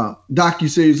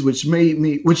docuseries,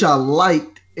 which I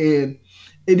liked, and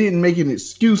it didn't make an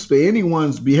excuse for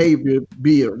anyone's behavior,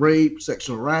 be it rape,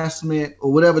 sexual harassment,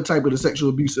 or whatever type of the sexual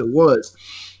abuse it was.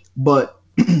 But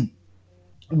I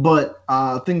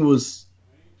think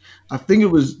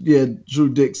it was Drew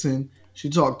Dixon. She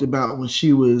talked about when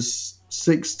she was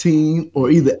 16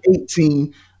 or either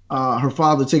 18, her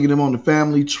father taking them on a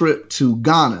family trip to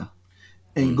Ghana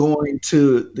and going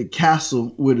to the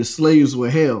castle where the slaves were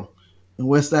held in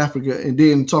West Africa, and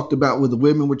then talked about where the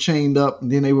women were chained up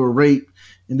and then they were raped,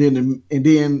 and then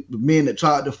the men that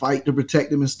tried to fight to protect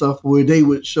them and stuff, where they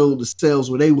would show the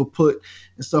cells where they were put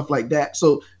and stuff like that.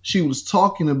 So she was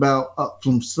talking about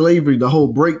from slavery, the whole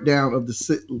breakdown of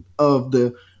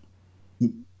the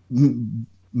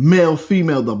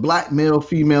male-female, the black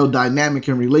male-female dynamic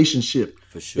and relationship.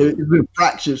 For sure. It's been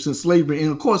fractured since slavery.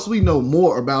 And of course, we know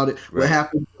more about it. Right. What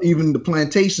happened, even the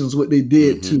plantations, what they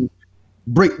did to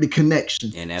break the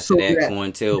connection. And after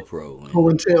COINTELPRO.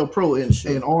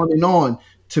 And on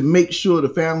to make sure the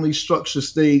family structure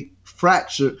stayed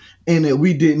fractured and that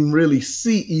we didn't really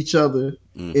see each other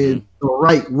in the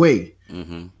right way.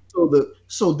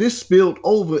 So this spilled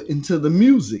over into the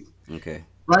music. Okay.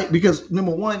 Right? Because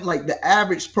number one, like the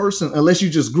average person, unless you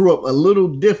just grew up a little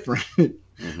different,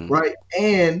 right?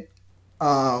 And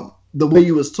the way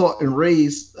you was taught and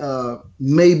raised,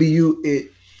 maybe you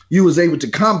was able to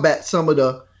combat some of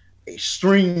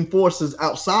extreme forces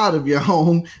outside of your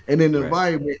home and in the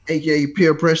environment, aka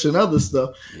peer pressure and other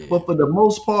stuff. Yeah. But for the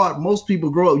most part, most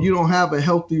people grow up, you don't have a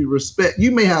healthy respect.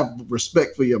 You may have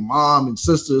respect for your mom and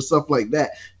sister and stuff like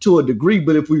that to a degree,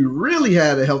 but if we really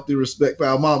had a healthy respect for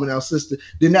our mom and our sister,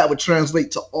 then that would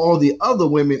translate to all the other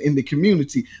women in the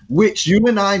community, which you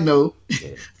and I know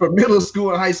from middle school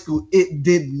and high school, it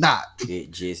did not. It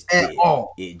just at did.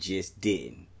 all. It just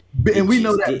didn't. And we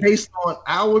know that based on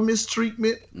our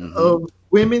mistreatment of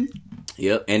women.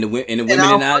 Yep, and the women in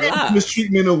our lives.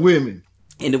 Mistreatment of women.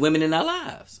 And the women in our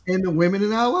lives. And the women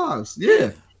in our lives.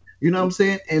 Yeah. You know what I'm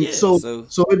saying? And so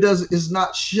it's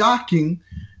not shocking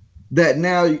that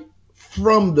now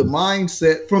from the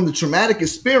mindset, from the traumatic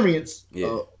experience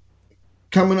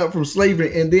coming up from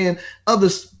slavery and then other,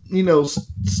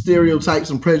 stereotypes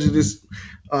and prejudice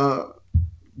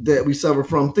that we suffer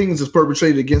from, things that's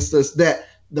perpetrated against us, that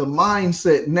the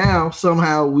mindset now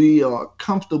somehow we are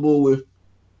comfortable with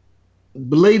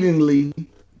blatantly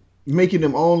making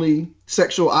them only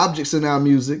sexual objects in our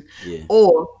music,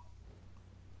 or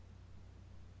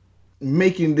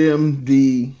making them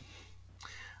the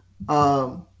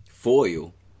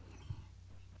foil.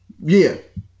 Yeah.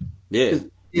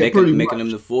 Making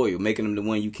them the foil, making them the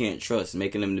one you can't trust,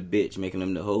 making them the bitch, making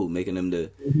them the hoe, making them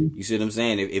the. You see what I'm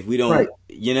saying? If we don't,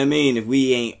 you know what I mean? If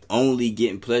we ain't only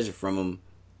getting pleasure from them,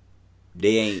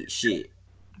 they ain't shit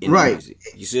in the music.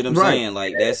 You see what I'm saying?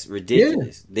 Like, that's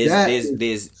ridiculous.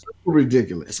 There's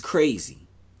ridiculous. It's crazy.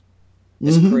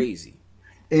 It's crazy.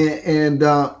 And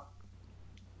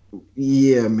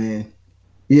yeah, man.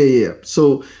 Yeah.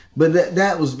 So, but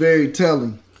that was very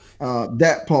telling.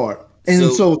 That part.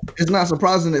 And so it's not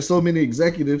surprising that so many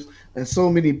executives and so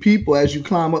many people, as you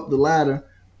climb up the ladder,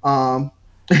 are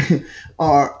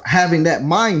having that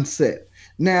mindset.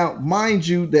 Now, mind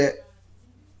you, that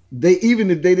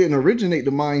even if they didn't originate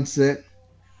the mindset,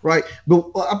 right? But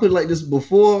I put it like this: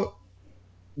 before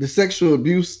the sexual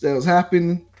abuse that was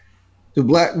happening to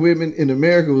black women in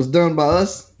America was done by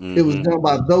us, it was done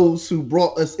by those who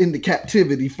brought us into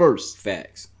captivity first.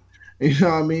 Facts. You know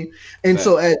what I mean? And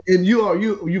so, and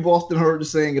you've often heard the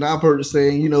saying, and I've heard the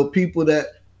saying, people that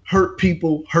hurt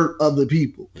people hurt other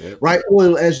people, right?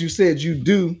 Well, as you said, you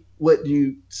do what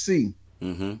you see.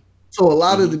 So a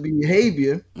lot of the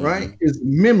behavior, right, is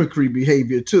mimicry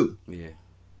behavior too.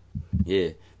 Yeah,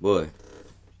 boy.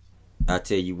 I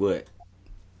tell you what,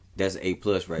 that's an A+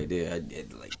 right there.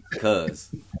 Cause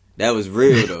that was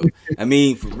real though. I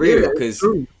mean, for real, because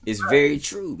it's very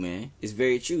true, man. It's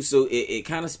very true. So it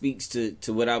kind of speaks to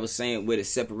what I was saying, where the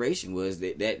separation was,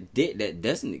 that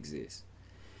doesn't exist.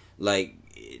 Like,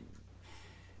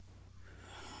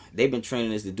 they've been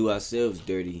training us to do ourselves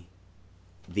dirty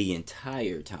the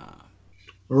entire time.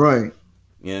 Right.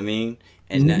 You know what I mean?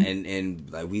 And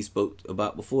and like we spoke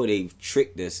about before, they've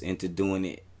tricked us into doing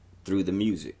it through the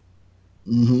music.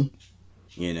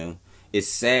 It's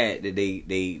sad that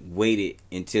they waited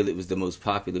until it was the most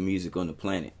popular music on the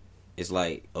planet. It's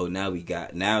like, oh, now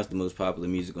it's the most popular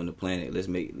music on the planet. Let's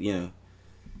make,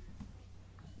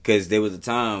 because there was a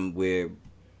time where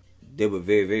there were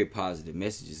very, very positive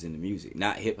messages in the music.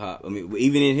 Not hip hop. I mean,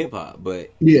 even in hip hop,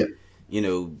 but the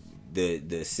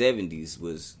 70s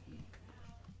was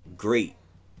great.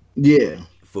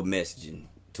 For messaging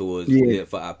towards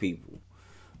for our people.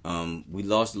 We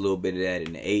lost a little bit of that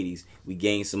in the 80s. We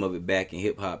gained some of it back in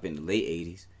hip hop in the late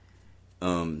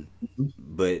 80s.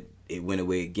 But it went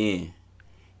away again.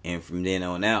 And from then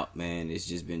on out, man, it's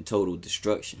just been total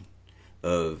destruction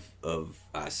of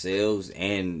ourselves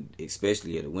and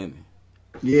especially of the women.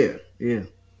 Yeah.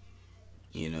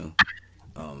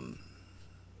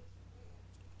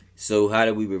 So how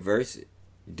do we reverse it?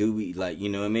 Do we, like, you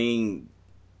know what I mean?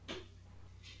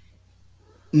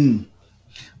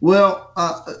 Well,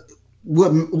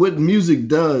 what music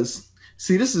does,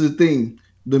 see, this is the thing.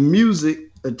 The music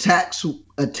attached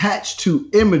to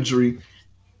imagery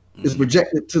is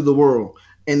projected to the world,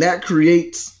 and that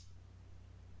creates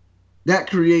a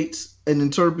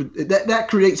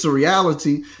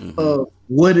reality of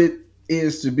what it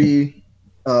is to be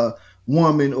a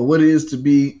woman, or what it is to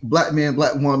be black man,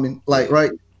 black woman, like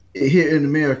right here in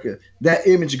America. That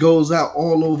image goes out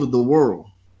all over the world.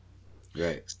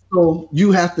 Right. So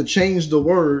you have to change the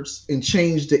words and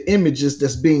change the images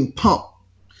that's being pumped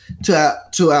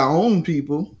to our own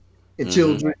people and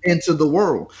children and to the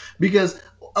world. Because,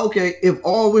 okay, if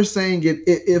all we're saying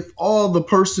if all the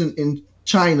person in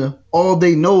China, all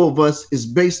they know of us is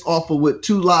based off of what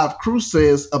 2 Live Crew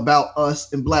says about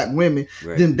us and black women,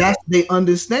 then that's their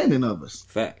understanding of us.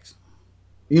 Facts.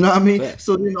 You know what I mean? Facts.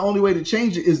 So then the only way to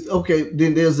change it is, okay,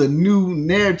 then there's a new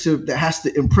narrative that has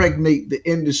to impregnate the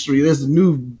industry. There's a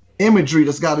new imagery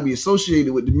that's got to be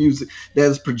associated with the music that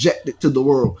is projected to the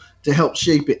world to help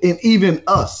shape it, and even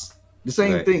us, the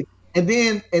same thing. And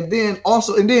then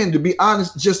to be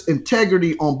honest, just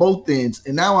integrity on both ends.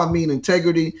 And now I mean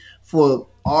integrity for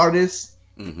artists,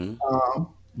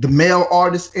 the male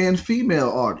artists and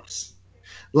female artists.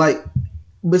 Like,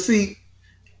 but see,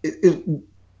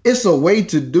 it's a way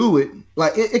to do it.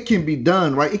 Like it can be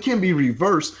done, right? It can be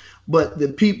reversed, but the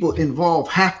people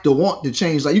involved have to want to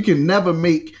change. Like you can never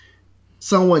make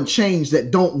someone change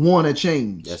that don't want to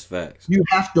change. That's facts. You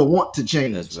have to want to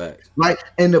change. That's facts. Right?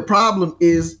 And the problem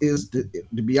is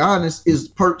to be honest, is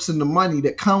perks and the money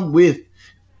that come with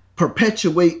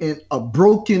perpetuating a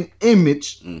broken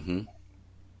image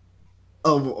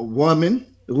of a woman,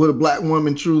 what a black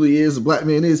woman truly is, a black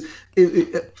man is.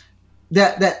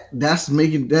 That's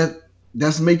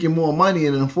making more money,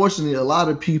 and unfortunately, a lot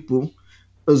of people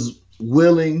is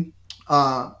willing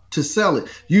to sell it.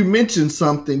 You mentioned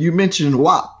something. You mentioned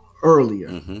WAP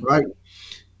earlier, right?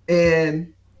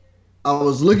 And I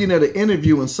was looking at an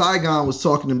interview, and Saigon was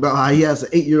talking about how he has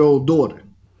an 8-year-old daughter,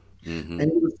 and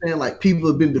he was saying like people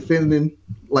have been defending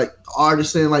like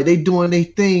artists, saying like they doing their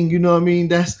thing. You know what I mean?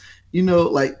 That's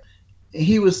like, and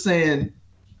he was saying.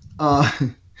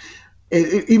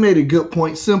 He made a good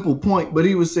point, simple point, but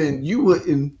he was saying you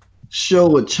wouldn't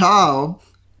show a child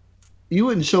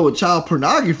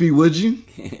pornography, would you?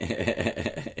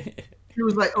 He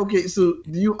was like, okay, so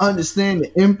do you understand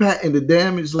the impact and the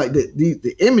damage like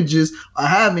the images are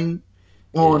having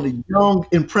on the young,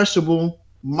 impressionable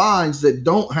minds that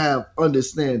don't have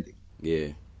understanding? Yeah.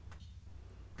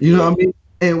 You know what I mean?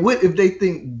 And what if they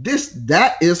think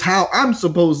that is how I'm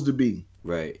supposed to be?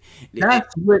 Right.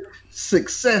 That's what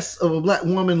success of a black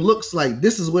woman looks like.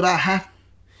 This is what I have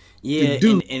to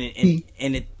do.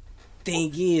 And the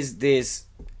thing is, this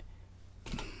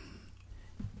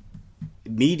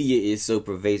media is so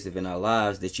pervasive in our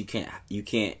lives that you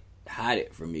can't hide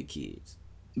it from your kids.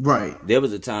 Right. There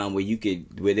was a time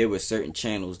where there were certain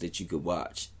channels that you could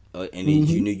watch. And then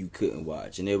you knew you couldn't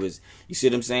watch, and it was, you see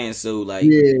what I'm saying? So like,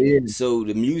 so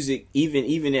the music,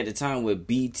 even at the time with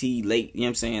BT late, you know what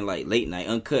I'm saying, like late night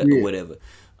uncut or whatever.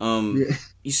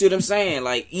 You see what I'm saying?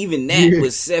 Like even that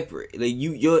was separate. Like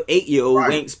your 8-year-old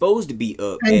ain't supposed to be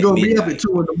up. Ain't gonna be up at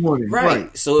 2 a.m.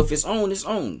 Right. So if it's on, it's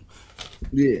on.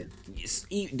 Yeah.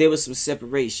 There was some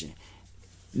separation.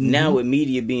 Now with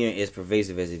media being as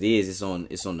pervasive as it is, it's on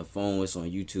the phone, it's on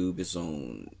YouTube, it's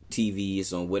on TV,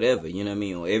 it's on whatever, you know what I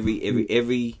mean? On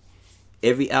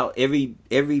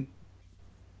every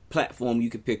platform you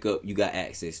can pick up, you got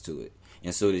access to it,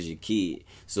 and so does your kid.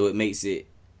 So it makes it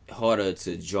harder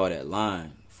to draw that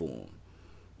line for them.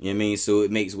 You know what I mean? So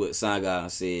it makes what Saigon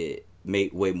said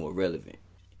make way more relevant.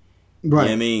 Right. You know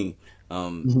what I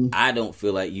mean? I don't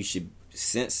feel like you should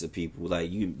censor people. Like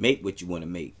you make what you want to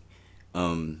make.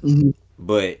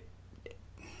 But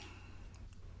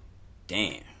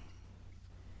damn,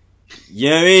 you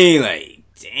know what I mean? Like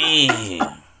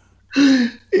damn.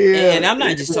 And I'm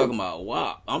not just talking about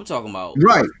WAP. I'm talking about you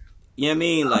know what I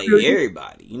mean? Like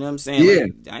everybody. You know what I'm saying? Yeah.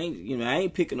 Like, I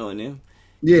ain't picking on them.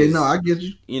 Yeah, no, I get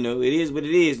you. You know, it is what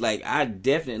it is. Like I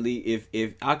definitely,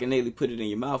 if I can nearly put it in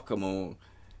your mouth, come on.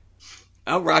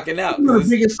 I'm rocking out. One of the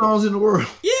biggest songs in the world.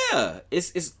 Yeah,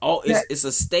 it's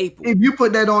a staple. If you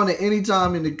put that on at any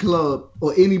time in the club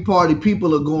or any party,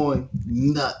 people are going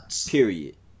nuts.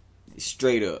 Period.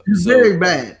 Straight up. It's very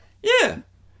bad. Yeah.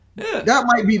 That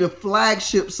might be the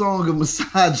flagship song of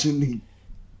misogyny.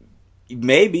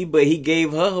 Maybe, but he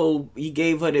gave her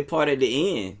the part at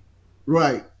the end.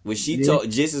 Right. When she talked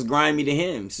just as grimy to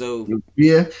him, so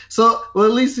So well,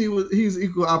 at least he's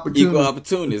equal opportunity. Equal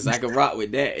opportunist. I can rock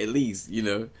with that at least, you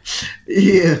know.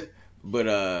 Yeah. But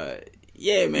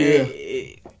yeah, man.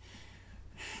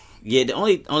 The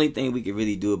only thing we can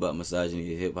really do about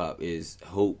misogyny in hip hop is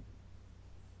hope.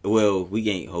 Well, we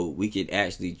can't hope. We could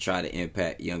actually try to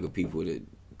impact younger people to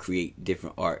create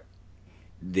different art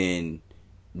than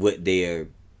what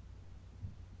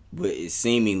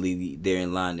seemingly they're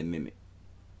in line to mimic.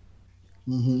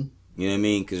 You know what I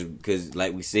mean? Because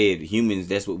like we said, humans,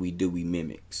 that's what we do. We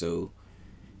mimic. So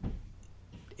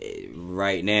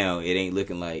right now, it ain't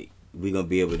looking like we're gonna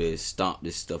be able to stomp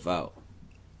this stuff out.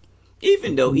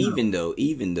 Even though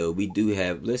we do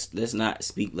have, let's not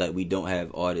speak like we don't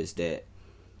have artists that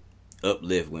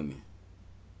uplift women.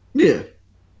 Yeah.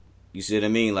 You see what I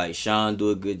mean? Like Sean do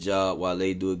a good job,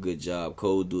 Wale do a good job,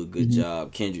 Cole do a good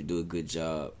job, Kendrick do a good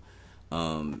job.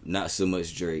 Not so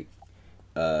much Drake.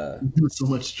 Not so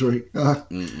much Drake.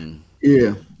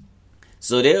 Yeah.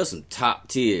 So there are some top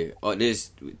tier, or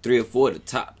there's 3 or 4 of the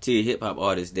top tier hip hop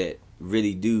artists that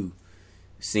really do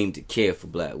seem to care for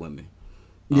black women.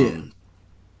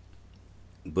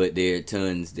 but there are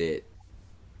tons that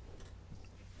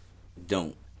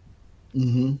don't.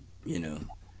 Mm-hmm. You know,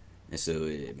 and so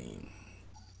I mean,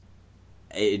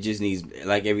 it just needs,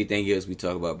 like everything else we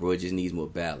talk about, bro. It just needs more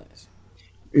balance.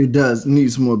 It does. It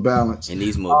needs more balance. It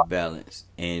needs more balance,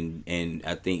 and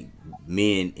I think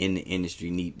men in the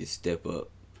industry need to step up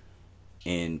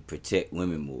and protect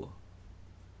women more.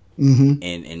 Mm-hmm.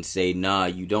 And say, nah,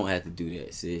 you don't have to do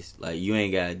that, sis. Like, you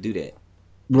ain't gotta do that.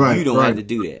 Right. You don't have to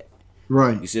do that.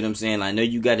 Right. You see what I'm saying? Like, I know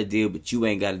you got a deal, but you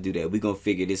ain't got to do that. We gonna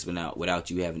figure this one out without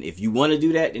you having. If you want to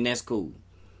do that, then that's cool.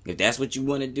 If that's what you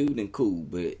want to do, then cool.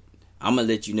 But I'm gonna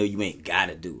let you know you ain't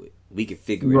gotta do it. We can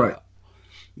figure it out.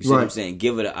 You see what I'm saying?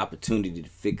 Give her the opportunity to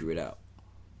figure it out.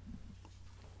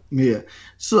 Yeah.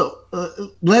 So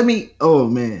let me. Oh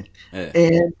man. Yeah.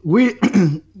 And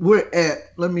we're at.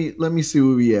 Let me see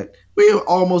where we at. We're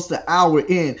almost an hour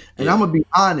in, and I'm gonna be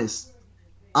honest.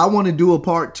 I want to do a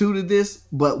part 2 to this,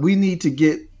 but we need to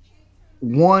get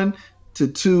 1 to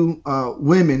 2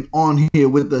 women on here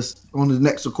with us on the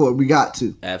next record. We got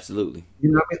to. Absolutely.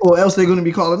 You know what I mean? Or else they're going to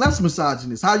be calling us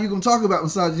misogynists. How are you going to talk about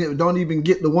misogyny and don't even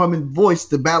get the woman voice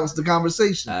to balance the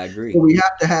conversation? I agree. So we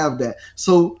have to have that.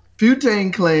 So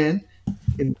Futane Clan,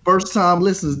 and first time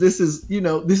listeners, this is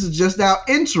just our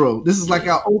intro. This is like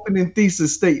our opening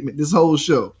thesis statement, this whole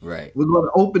show. Right. We're going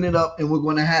to open it up and we're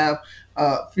going to have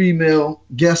female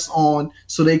guests on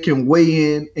so they can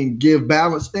weigh in and give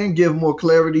balance and give more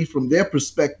clarity from their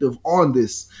perspective on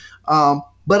this.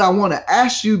 But I want to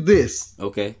ask you this.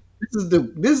 Okay.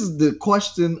 This is the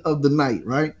question of the night,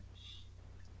 right?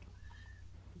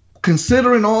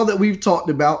 Considering all that we've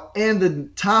talked about and the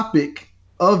topic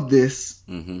of this,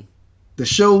 the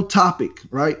show topic,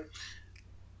 right?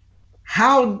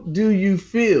 How do you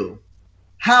feel?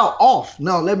 How off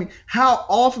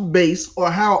base or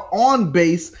how on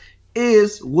base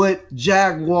is what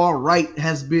Jaguar Wright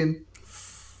has been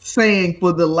saying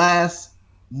for the last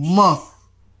month?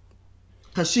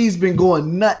 Because she's been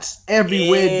going nuts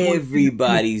everywhere.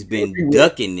 Everybody's been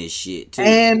ducking this shit too.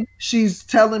 And she's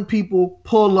telling people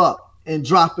pull up and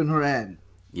dropping her at it.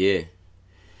 Yeah.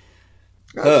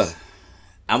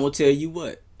 I'm gonna tell you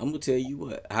what.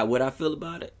 What I feel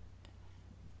about it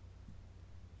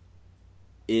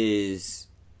is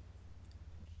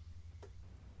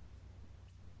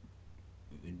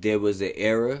there was an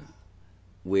era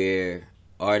where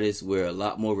artists were a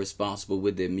lot more responsible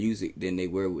with their music than they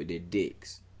were with their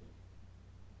dicks.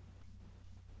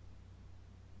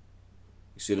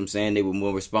 You see what I'm saying? They were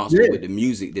more responsible with the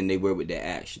music than they were with their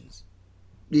actions.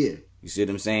 Yeah. You see what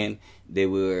I'm saying? They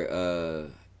were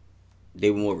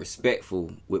more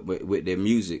respectful with their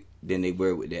music than they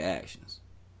were with their actions.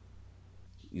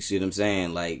 You see what I'm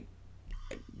saying? Like,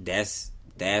 that's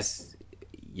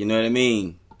you know what I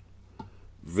mean?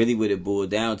 Really what it boiled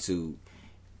down to,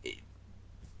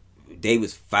 they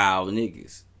was foul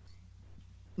niggas.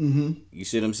 You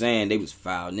see what I'm saying? They was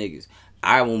foul niggas.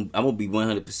 I'm gonna be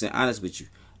 100% honest with you.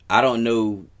 I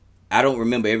don't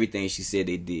remember everything she said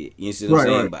they did. You see what I'm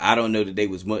saying? Right. But I don't know that they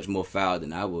was much more foul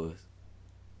than I was.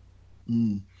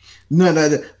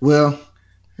 No. Well,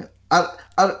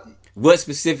 I. What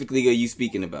specifically are you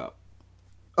speaking about?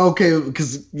 Okay,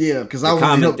 because I want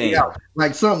to help you out.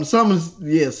 Like some of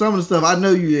the stuff I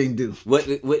know you ain't do. What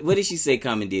did she say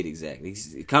Common did exactly?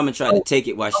 Common tried to take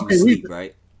it while she was asleep,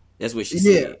 right? That's what she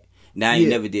said. Now you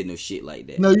never did no shit like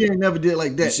that. No, you ain't never did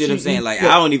like that. You see what I'm saying? Like,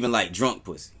 I don't even like drunk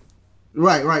pussy.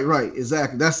 Right.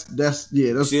 Exactly. That's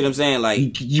you see what I'm saying?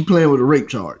 Like, you playing with a rape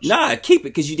charge. Nah, keep it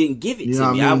because you didn't give it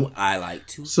to me. I like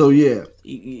to. So yeah.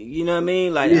 You know what I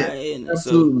mean? Like,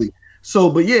 absolutely.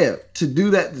 So, but yeah, to do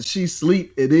that she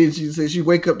sleep, and then she said she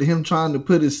wake up to him trying to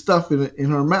put his stuff in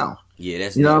her mouth. Yeah,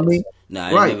 that's you know what I mean. Nah,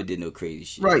 I never did no crazy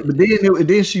shit. Right, but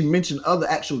then she mentioned other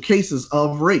actual cases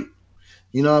of rape.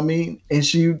 You know what I mean? And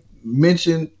she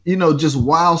mentioned just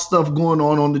wild stuff going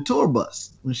on the tour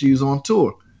bus when she was on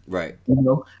tour. Right.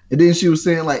 And then she was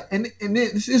saying like, and then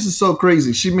this is so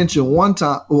crazy. She mentioned one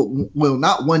time, well,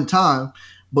 not one time,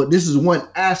 but this is one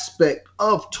aspect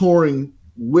of touring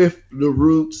with the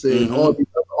Roots and all these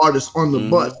other artists on the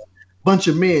bus, bunch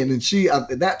of men. And she, at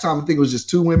that time, I think it was just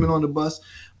 2 women on the bus.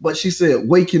 But she said,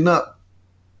 waking up,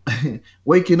 and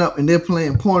they're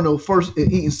playing porno first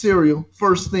and eating cereal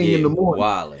first thing in the morning.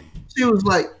 Wilding. She was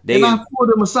like, and I pulled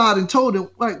them aside and told them,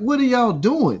 like, what are y'all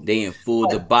doing? They in full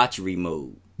debauchery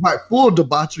mode. Right, full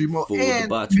debauchery mode.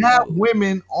 And you have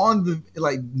women on the,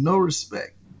 no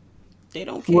respect. They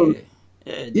don't care.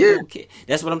 They don't care.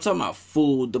 That's what I'm talking about.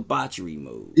 Full debauchery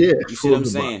mode. Yeah. You see what I'm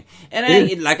saying?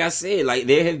 And like I said, like,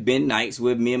 there have been nights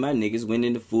where me and my niggas went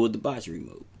into full debauchery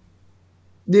mode.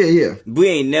 Yeah. We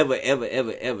ain't never, ever,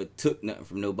 ever, ever took nothing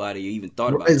from nobody or even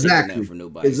thought about taking nothing from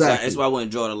nobody. Exactly. So that's why I want to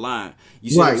draw the line.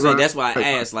 You see what I'm saying? That's why I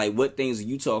asked, like, what things are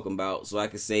you talking about so I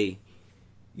can say,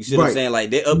 you see what I'm saying?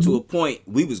 Like, they're up to a point,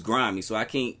 we was grimy, so I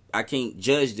can't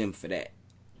judge them for that.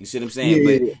 You see what I'm saying?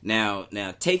 But now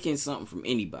taking something from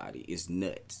anybody is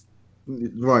nuts.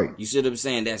 Right. You see what I'm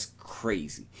saying? That's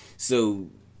crazy. So,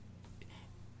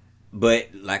 but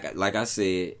like I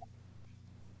said,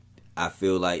 I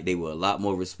feel like they were a lot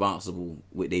more responsible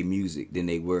with their music than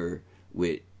they were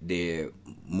with their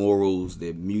morals,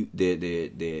 their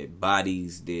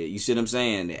bodies, you see what I'm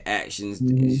saying? Their actions.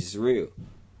 It's just real.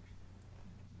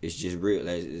 It's just real.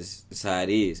 That's how it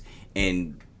is.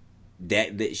 And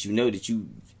that lets you know that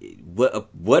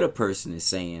what a person is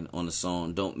saying on a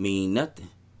song don't mean nothing.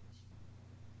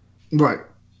 Right.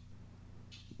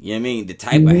 You know what I mean? The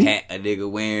type of hat a nigga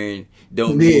wearing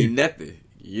don't mean nothing.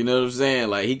 You know what I'm saying?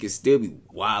 Like, he could still be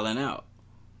wilding out.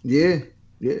 Yeah.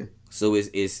 So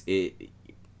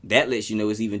that lets you know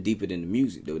it's even deeper than the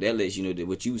music, though. That lets you know that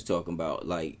what you was talking about,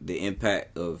 like the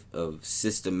impact of the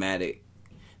systematic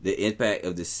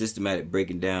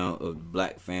breaking down of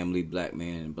black family, black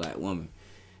man, and black woman.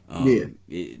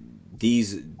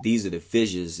 These are the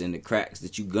fissures and the cracks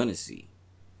that you're gonna see.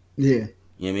 Yeah.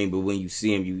 You know what I mean? But when you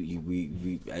see them,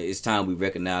 we it's time we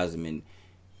recognize them and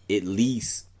at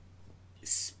least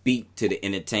speak to the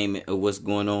entertainment of what's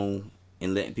going on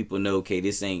and letting people know, okay,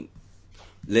 this ain't.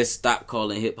 Let's stop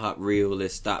calling hip hop real.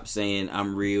 Let's stop saying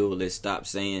I'm real. Let's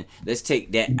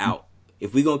take that out.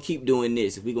 If we're gonna keep doing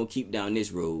this, if we're gonna keep down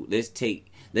this road, let's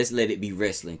let it be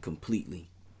wrestling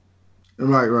completely.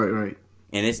 Right.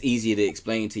 And it's easier to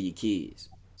explain to your kids.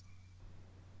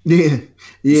 Yeah.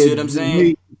 You see what I'm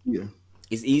saying? Yeah.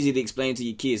 It's easy to explain to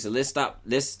your kids. So let's stop.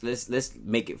 Let's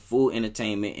make it full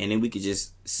entertainment, and then we could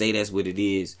just say that's what it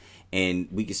is, and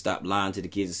we can stop lying to the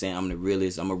kids and saying I'm the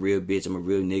realest, I'm a real bitch, I'm a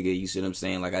real nigga. You see what I'm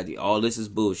saying? Like, all this is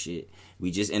bullshit.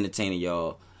 We just entertaining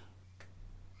y'all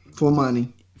for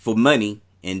money,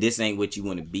 and this ain't what you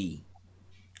want to be.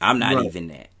 I'm not even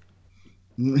that.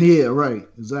 Yeah, right.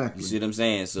 Exactly. You see what I'm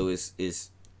saying? So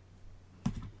it's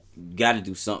got to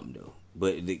do something though.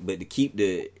 But to keep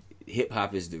the hip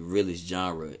hop is the realest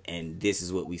genre, and this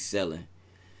is what we selling.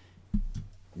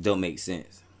 Don't make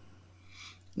sense.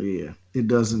 Yeah, it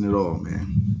doesn't at all,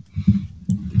 man.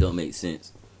 It don't make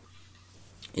sense.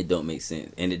 It don't make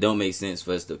sense, and it don't make sense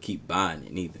for us to keep buying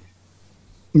it neither.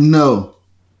 No.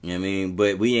 You know what I mean?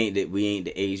 But we ain't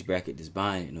the age bracket that's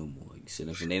buying it no more. You see what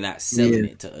I'm saying? They're not selling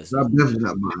it to us. I'm definitely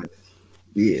not buying it.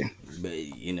 Yeah.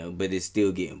 But it's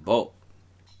still getting bought.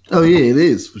 Oh yeah, it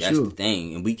is for That's sure. the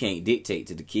thing, and we can't dictate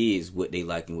to the kids what they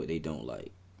like and what they don't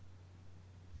like.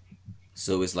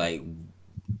 So it's like,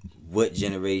 what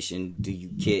generation do you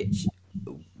catch?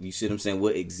 You see what I'm saying?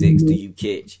 What execs do you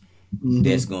catch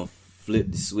that's gonna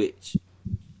flip the switch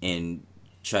and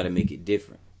try to make it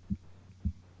different?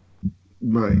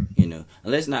 Right. You know,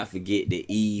 and let's not forget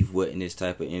that Eve wasn't this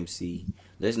type of MC.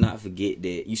 Let's not forget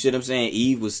that, you see what I'm saying?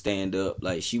 Eve was stand up,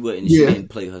 like she didn't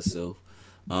play herself.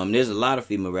 There's a lot of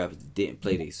female rappers that didn't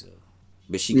play themselves,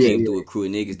 but she came through a crew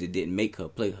of niggas that didn't make her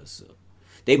play herself.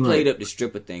 They played up the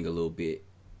stripper thing a little bit.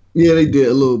 Yeah, they did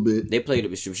a little bit. They played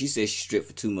up the stripper. She said she stripped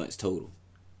for 2 months total.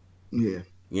 Yeah.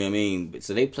 You know what I mean?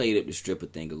 So they played up the stripper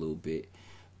thing a little bit.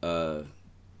 But,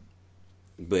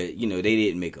 you know, they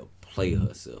didn't make her play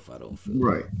herself, I don't feel.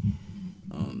 Right.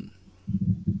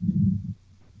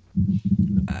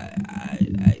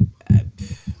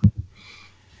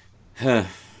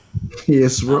 Yeah,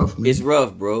 it's rough, man. It's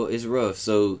rough, bro. It's rough.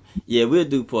 So yeah, we'll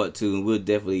do part 2, and we'll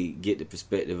definitely get the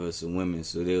perspective of some women,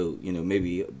 so they'll, you know,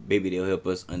 maybe they'll help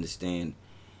us understand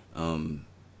how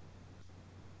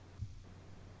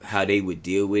they would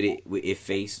deal with it,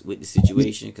 faced with the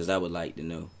situation, because I would like to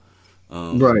know.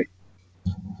 Right.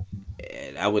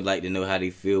 And I would like to know how they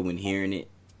feel when hearing it.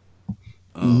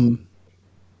 And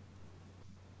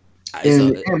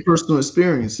personal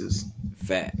experiences.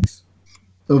 Facts.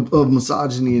 Of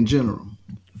misogyny in general.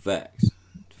 Facts.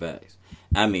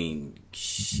 I mean,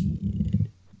 shit.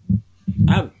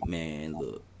 Look,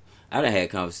 I done had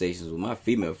conversations with my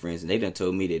female friends, and they done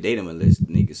told me that they done molested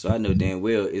niggas, so I know damn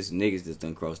well it's niggas that's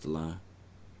done crossed the line.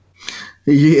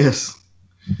 Yes.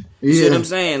 You see what I'm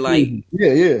saying? Like,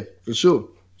 yeah, for sure.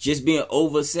 Just being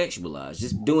over sexualized,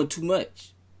 just doing too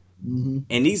much. And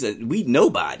we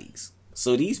nobodies.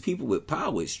 So these people with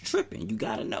power is tripping. You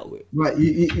gotta know it. Right.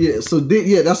 Yeah. So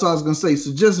that's what I was gonna say.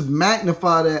 So just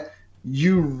magnify that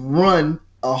you run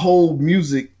a whole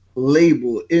music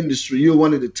label industry. You're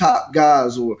one of the top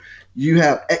guys, or you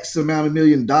have X amount of $1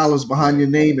 million behind your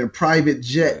name and private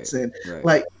jets,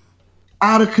 like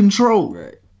out of control.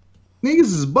 Right. Niggas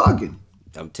is bugging.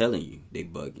 I'm telling you, they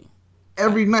bugging.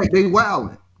 Every night they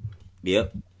wilding.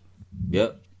 Yep.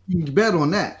 You bet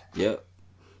on that. Yep.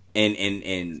 And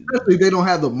especially if they don't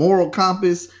have the moral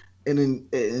compass and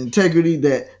integrity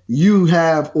that you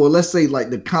have, or let's say like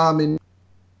the common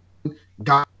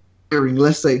God-fearing,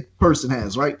 let's say, person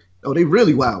has, right? Oh, they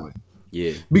really wilding.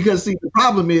 Yeah. Because see, the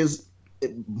problem is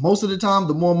most of the time,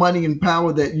 the more money and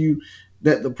power that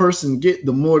the person get,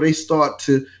 the more they start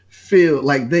to feel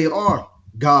like they are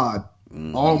God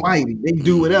Almighty. They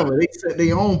do whatever. They set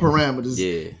their own parameters.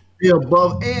 Yeah. They're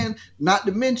above, and not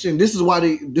to mention, this is where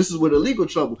the legal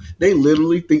trouble. They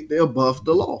literally think they're above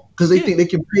the law because they think they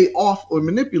can pay off or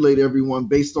manipulate everyone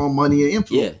based on money and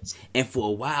influence. Yeah. And for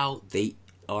a while, they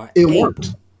are. It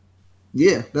worked.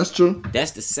 Yeah, that's true.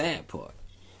 That's the sad part.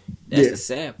 That's the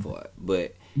sad part.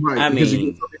 But right, I because mean,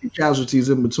 you get so many casualties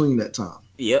in between that time.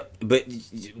 Yep. But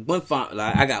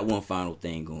I got one final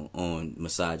thing on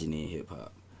misogyny in hip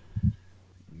hop.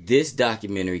 This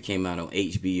documentary came out on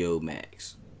HBO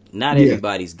Max. Not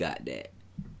everybody's got that.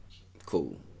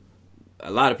 Cool.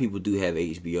 A lot of people do have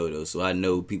HBO though, so I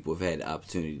know people have had the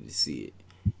opportunity to see it.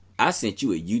 I sent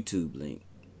you a YouTube link.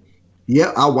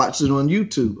 Yeah, I watched it on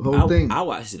YouTube. Whole thing. I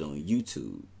watched it on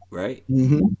YouTube, right?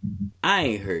 Mm-hmm. I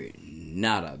ain't heard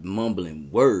not a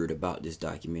mumbling word about this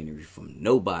documentary from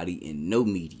nobody in no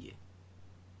media.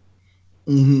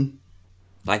 Mm-hmm.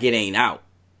 Like it ain't out.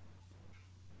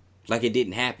 Like it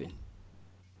didn't happen.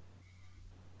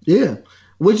 Yeah.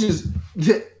 Which is,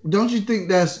 don't you think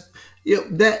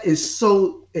that is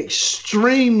so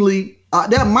extremely,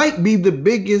 that might be the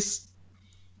biggest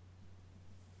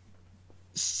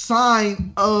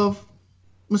sign of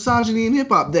misogyny in hip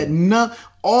hop, that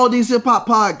all these hip hop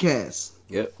podcasts,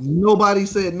 nobody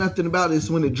said nothing about this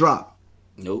when it dropped.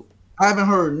 Nope. I haven't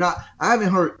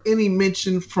heard any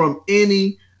mention from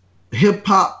any hip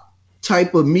hop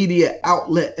type of media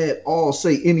outlet at all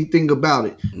say anything about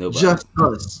it. Nobody.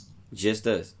 Just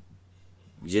us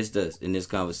in this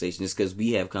conversation. It's because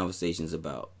we have conversations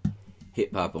about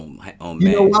hip hop on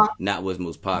Max, not what's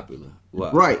most popular.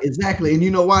 Wow. Right, exactly. And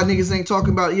you know why niggas ain't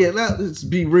talking about it? Yeah, let's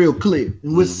be real clear.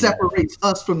 And what separates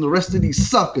us from the rest of these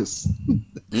suckers?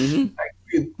 Like,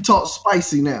 we talk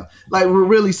spicy now. Like, what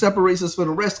really separates us from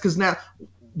the rest? Because now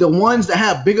the ones that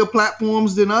have bigger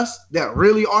platforms than us, that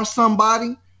really are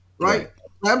somebody, right?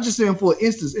 I'm just saying, for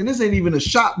instance, and this ain't even a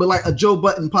shot, but like a Joe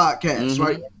Budden podcast,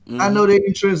 right? I know they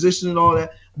in transition and all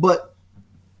that, but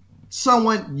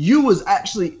you was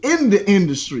actually in the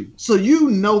industry, so you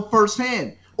know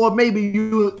firsthand, or maybe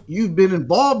you've been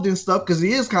involved in stuff because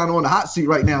he is kind of on the hot seat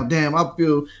right now. Damn, I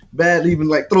feel bad even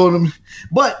like throwing him.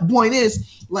 But point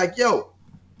is, like, yo,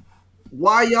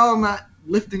 why y'all not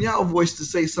lifting y'all voice to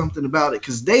say something about it?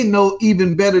 Because they know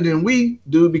even better than we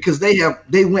do, because they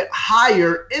went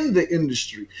higher in the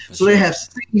industry. So they have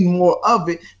seen more of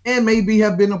it and maybe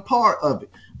have been a part of it.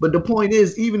 But the point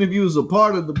is, even if you was a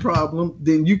part of the problem,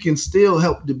 then you can still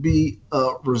help to be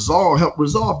help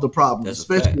resolve the problem,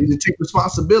 especially to take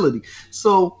responsibility.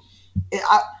 So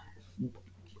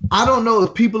I don't know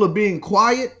if people are being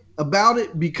quiet about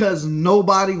it because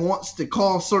nobody wants to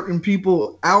call certain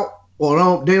people out,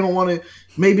 or they don't want to.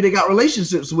 Maybe they got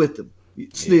relationships with them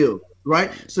still,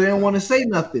 right? So they don't want to say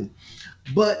nothing.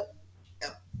 But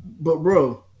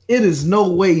bro, it is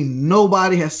no way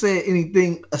nobody has said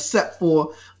anything except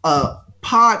for a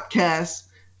podcast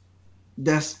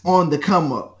that's on the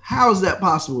come up. How is that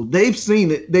possible? They've seen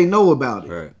it. They know about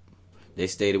it. Right. They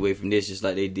stayed away from this just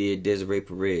like they did Desiree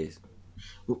Perez.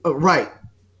 Right.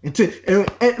 And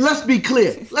let's be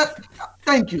clear.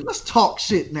 Thank you. Let's talk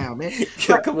shit now, man.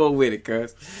 Come on with it,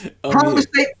 cuz.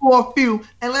 Conversate for a few,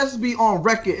 and let's be on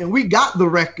record. And we got the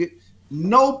record.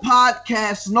 No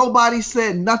podcast. Nobody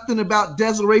said nothing about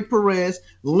Desiree Perez.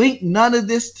 Link none of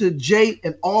this to Jay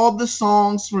and all the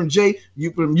songs from Jay.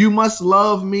 From You Must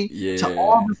Love Me to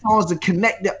all the songs that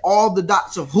connected all the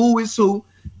dots of who is who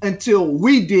until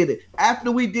we did it.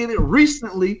 After we did it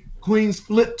recently, Queen's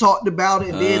Flip talked about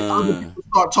it. And then other people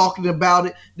start talking about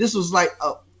it. This was like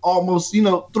almost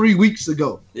 3 weeks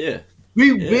ago. Yeah,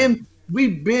 we've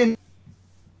been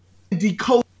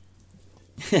decoded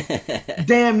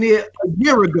damn near a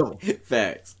year ago.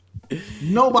 Facts.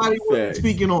 Nobody was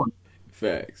speaking on it.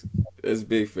 Facts. That's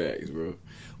big facts, bro.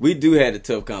 We do have the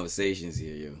tough conversations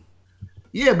here, yo.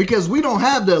 Yeah, because we don't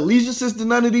have the allegiances to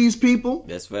none of these people.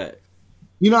 That's fact.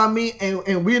 You know what I mean?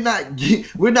 And we're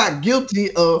not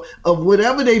guilty of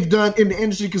whatever they've done in the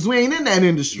industry, because we ain't in that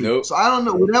industry. Nope. So I don't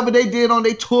know whatever they did on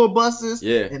their tour buses.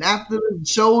 Yeah. And after the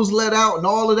shows let out and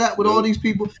all of that with all these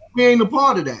people, we ain't a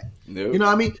part of that. Nope. You know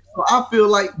what I mean? So I feel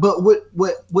like, but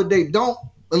what they don't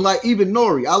like even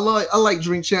Nori. I like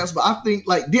Drink Champs, but I think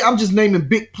like I'm just naming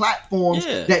big platforms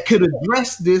that could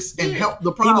address this and help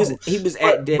the problem. He was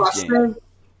at Def Jam.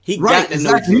 He right, got to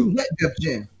exactly. know. He was at Def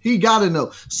Jam. He got to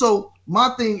know. So my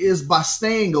thing is, by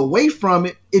staying away from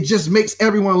it, it just makes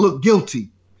everyone look guilty.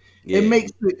 Yeah. It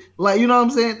makes it like, you know what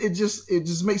I'm saying? It just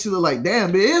makes it look like,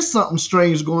 damn, there is something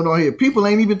strange going on here. People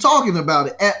ain't even talking about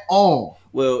it at all.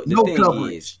 Well, the thing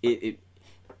coverage. Is,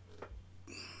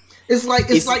 it's like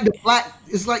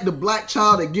the black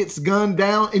child that gets gunned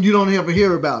down and you don't ever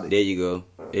hear about it. There you go.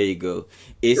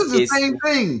 It's the same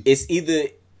thing. It's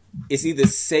either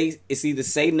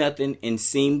say nothing and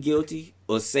seem guilty,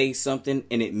 or say something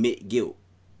and admit guilt.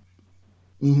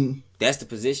 Mm-hmm. That's the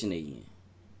position they in.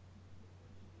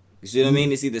 You see what I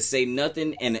mean? It's either say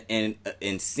nothing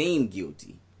and seem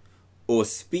guilty, or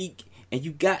speak and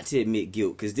you got to admit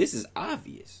guilt, because this is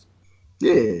obvious.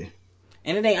 Yeah.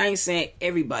 And I ain't saying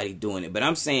everybody doing it, but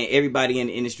I'm saying everybody in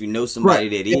the industry knows somebody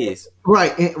that is.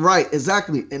 Right,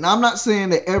 exactly. And I'm not saying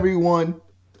that everyone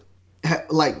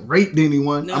like raped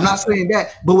anyone. No. I'm not saying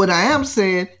that. But what I am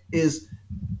saying is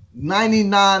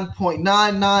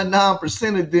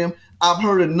 99.999% of them, I've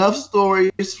heard enough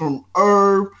stories from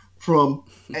Irv, from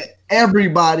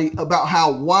everybody about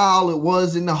how wild it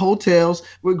was in the hotels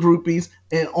with groupies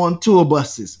and on tour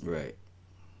buses. Right.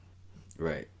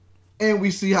 And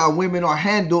we see how women are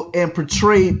handled and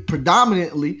portrayed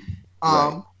predominantly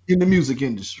in the music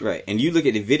industry. Right. And you look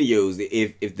at the videos,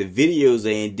 if the videos are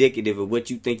indicative of what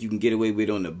you think you can get away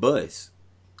with on the bus.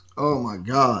 Oh my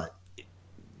God.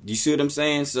 You see what I'm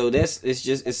saying? So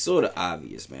it's sort of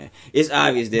obvious, man. It's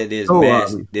obvious that there's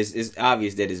it's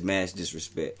obvious that there's mass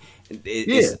disrespect.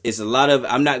 It's a lot of,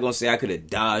 I'm not going to say I could have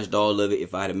dodged all of it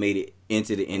if I had made it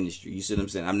into the industry. You see what I'm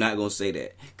saying? I'm not going to say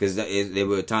that, because there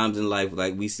were times in life,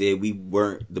 like we said, we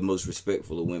weren't the most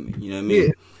respectful of women. You know what I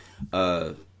mean?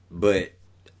 Yeah. But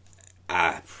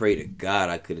I pray to God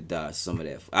I could have dodged some of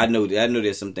that. I know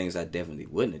there's some things I definitely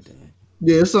wouldn't have done.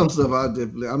 Yeah, some stuff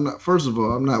I'm not. First of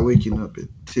all, I'm not waking up at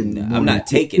 10. I'm not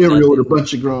taking with a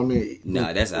bunch of grown men.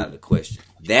 Nah, that's out of the question.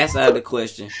 That's out of the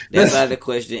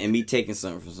question. And me taking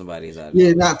something from somebody is out of the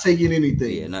question. Not taking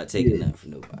anything. Yeah, not taking nothing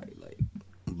from nobody.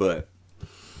 But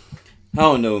I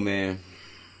don't know, man.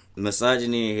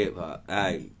 Misogyny and hip hop.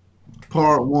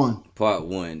 Part one.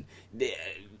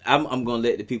 I'm gonna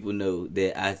let the people know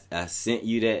that I sent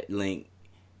you that link,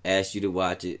 asked you to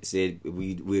watch it, said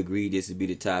we agreed this would be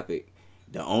the topic.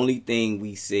 The only thing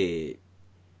we said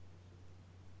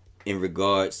in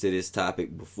regards to this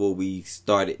topic before we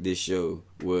started this show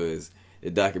was the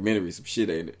documentary some shit,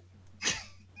 ain't it?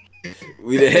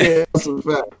 That's a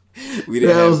fact.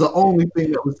 That was the only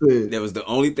thing that was said. That was the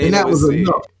only thing that was said.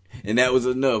 Enough. And that was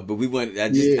enough. But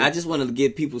I just wanted to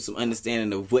give people some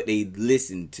understanding of what they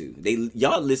listened to.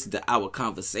 Y'all listened to our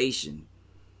conversation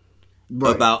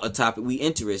about a topic we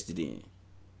interested in.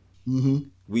 Mm-hmm.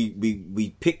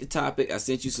 We picked the topic. I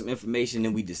sent you some information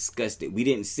and we discussed it. We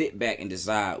didn't sit back and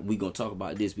decide we're gonna talk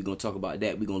about this, we're gonna talk about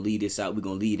that, we're gonna leave this out, we're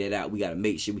gonna leave that out. We gotta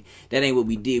make sure that ain't what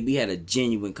we did. We had a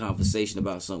genuine conversation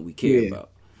about something we care about.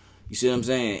 You see what I'm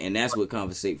saying? And that's what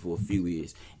Conversate for a Few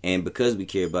is. And because we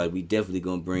care about it, we definitely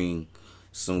gonna bring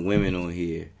some women on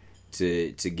here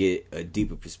to get a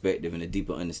deeper perspective and a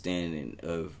deeper understanding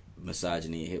of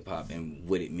misogyny in hip hop and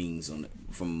what it means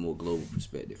from a more global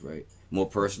perspective, right? More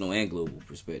personal and global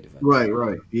perspective.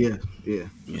 Right. Yeah.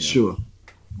 Sure.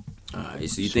 All right.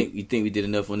 So you think we did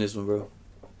enough on this one, bro?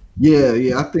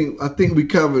 Yeah. I think we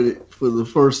covered it for the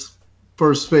first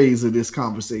phase of this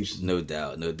conversation. No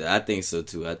doubt. I think so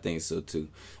too.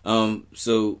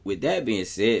 So with that being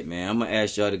said, man, I'm gonna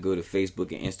ask y'all to go to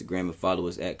Facebook and Instagram and follow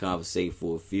us at Conversate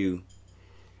for a Few.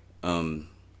 Go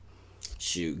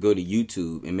to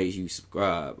YouTube and make sure you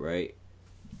subscribe, right?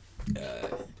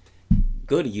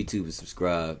 Go to YouTube and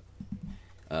subscribe.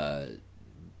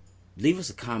 Leave us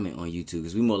a comment on YouTube,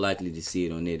 because we're more likely to see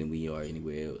it on there than we are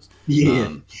anywhere else.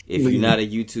 Yeah. If you're not a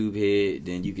YouTube head,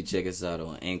 then you can check us out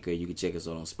on Anchor. You can check us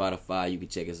out on Spotify. You can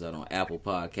check us out on Apple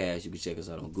Podcasts. You can check us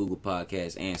out on Google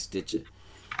Podcasts and Stitcher.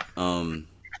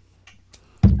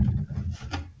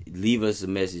 Leave us a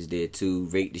message there too.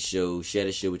 Rate the show. Share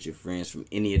the show with your friends from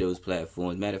any of those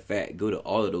platforms. Matter of fact, go to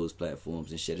all of those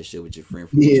platforms and share the show with your friend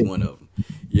from each one of them.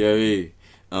 You know what I mean?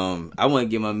 I want to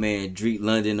give my man Dreek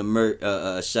London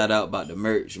a shout out about the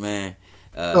merch, man.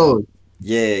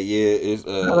 It's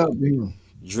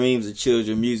Dreams of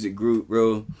Children Music Group,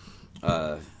 bro.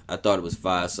 I thought it was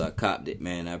fire, so I copped it,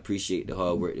 man. I appreciate the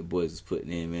hard work the boys is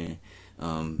putting in, man.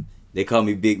 They call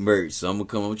me Big Merch, so I'm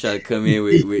trying to come in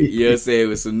with you know what I'm saying,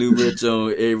 with some new merch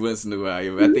on every once in a while.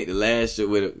 I think the last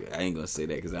show I ain't gonna say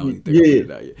that because I don't even think I put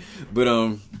it out yet. But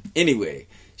anyway,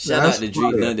 Shout out to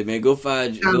Drake London, man. Go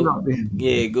find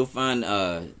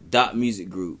Dot Music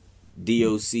Group,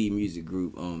 DOC Music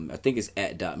Group. I think it's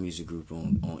at Dot Music Group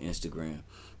on Instagram.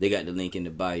 They got the link in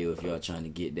the bio if y'all trying to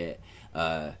get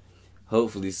that.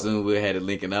 Hopefully soon we'll have a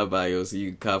link in our bio so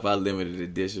you can cop our limited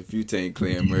edition Futane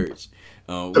Clan merch.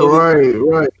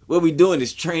 Right. What we doing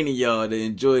is training y'all to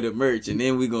enjoy the merch, and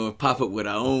then we gonna pop up with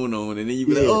our own on, and then you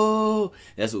be like, oh,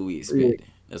 that's what we expecting. Yeah.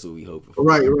 That's what we hoping for.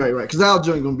 Right. Because our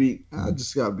joint gonna be, our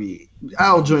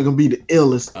joint gonna be the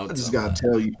illest. I just gotta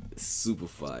tell you, super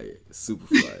fire.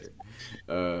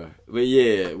 But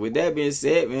yeah, with that being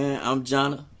said, man, I'm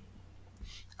Jonna.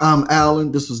 I'm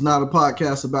Alan. This was not a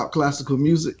podcast about classical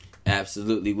music.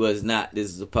 Absolutely was not.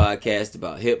 This is a podcast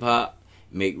about hip hop.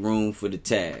 Make room for the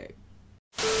tag.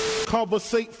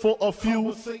 Conversate for a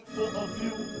few.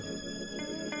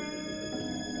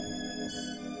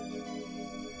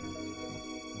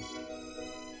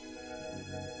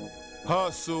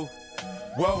 Hustle,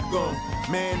 welcome,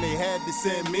 man, they had to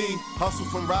send me. Hustle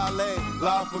from Raleigh,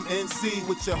 live from NC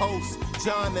with your hosts,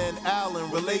 John and Alan.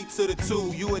 Relate to the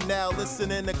two. You are now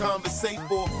listening to Conversate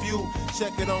for a few.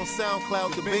 Check it on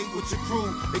SoundCloud, debate with your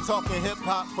crew. They talking hip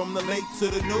hop from the late to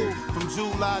the new. From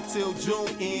July till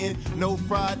June end. No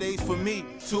Fridays for me.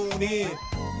 Tune in.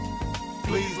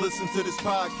 Please listen to this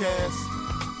podcast.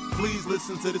 Please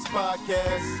listen to this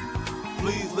podcast.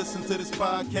 Please listen to this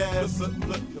podcast.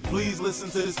 Please listen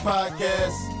to this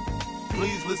podcast.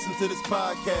 Please listen to this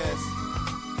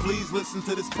podcast. Please listen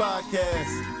to this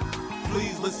podcast.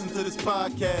 Please listen to this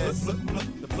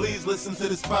podcast. Please listen to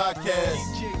this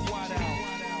podcast.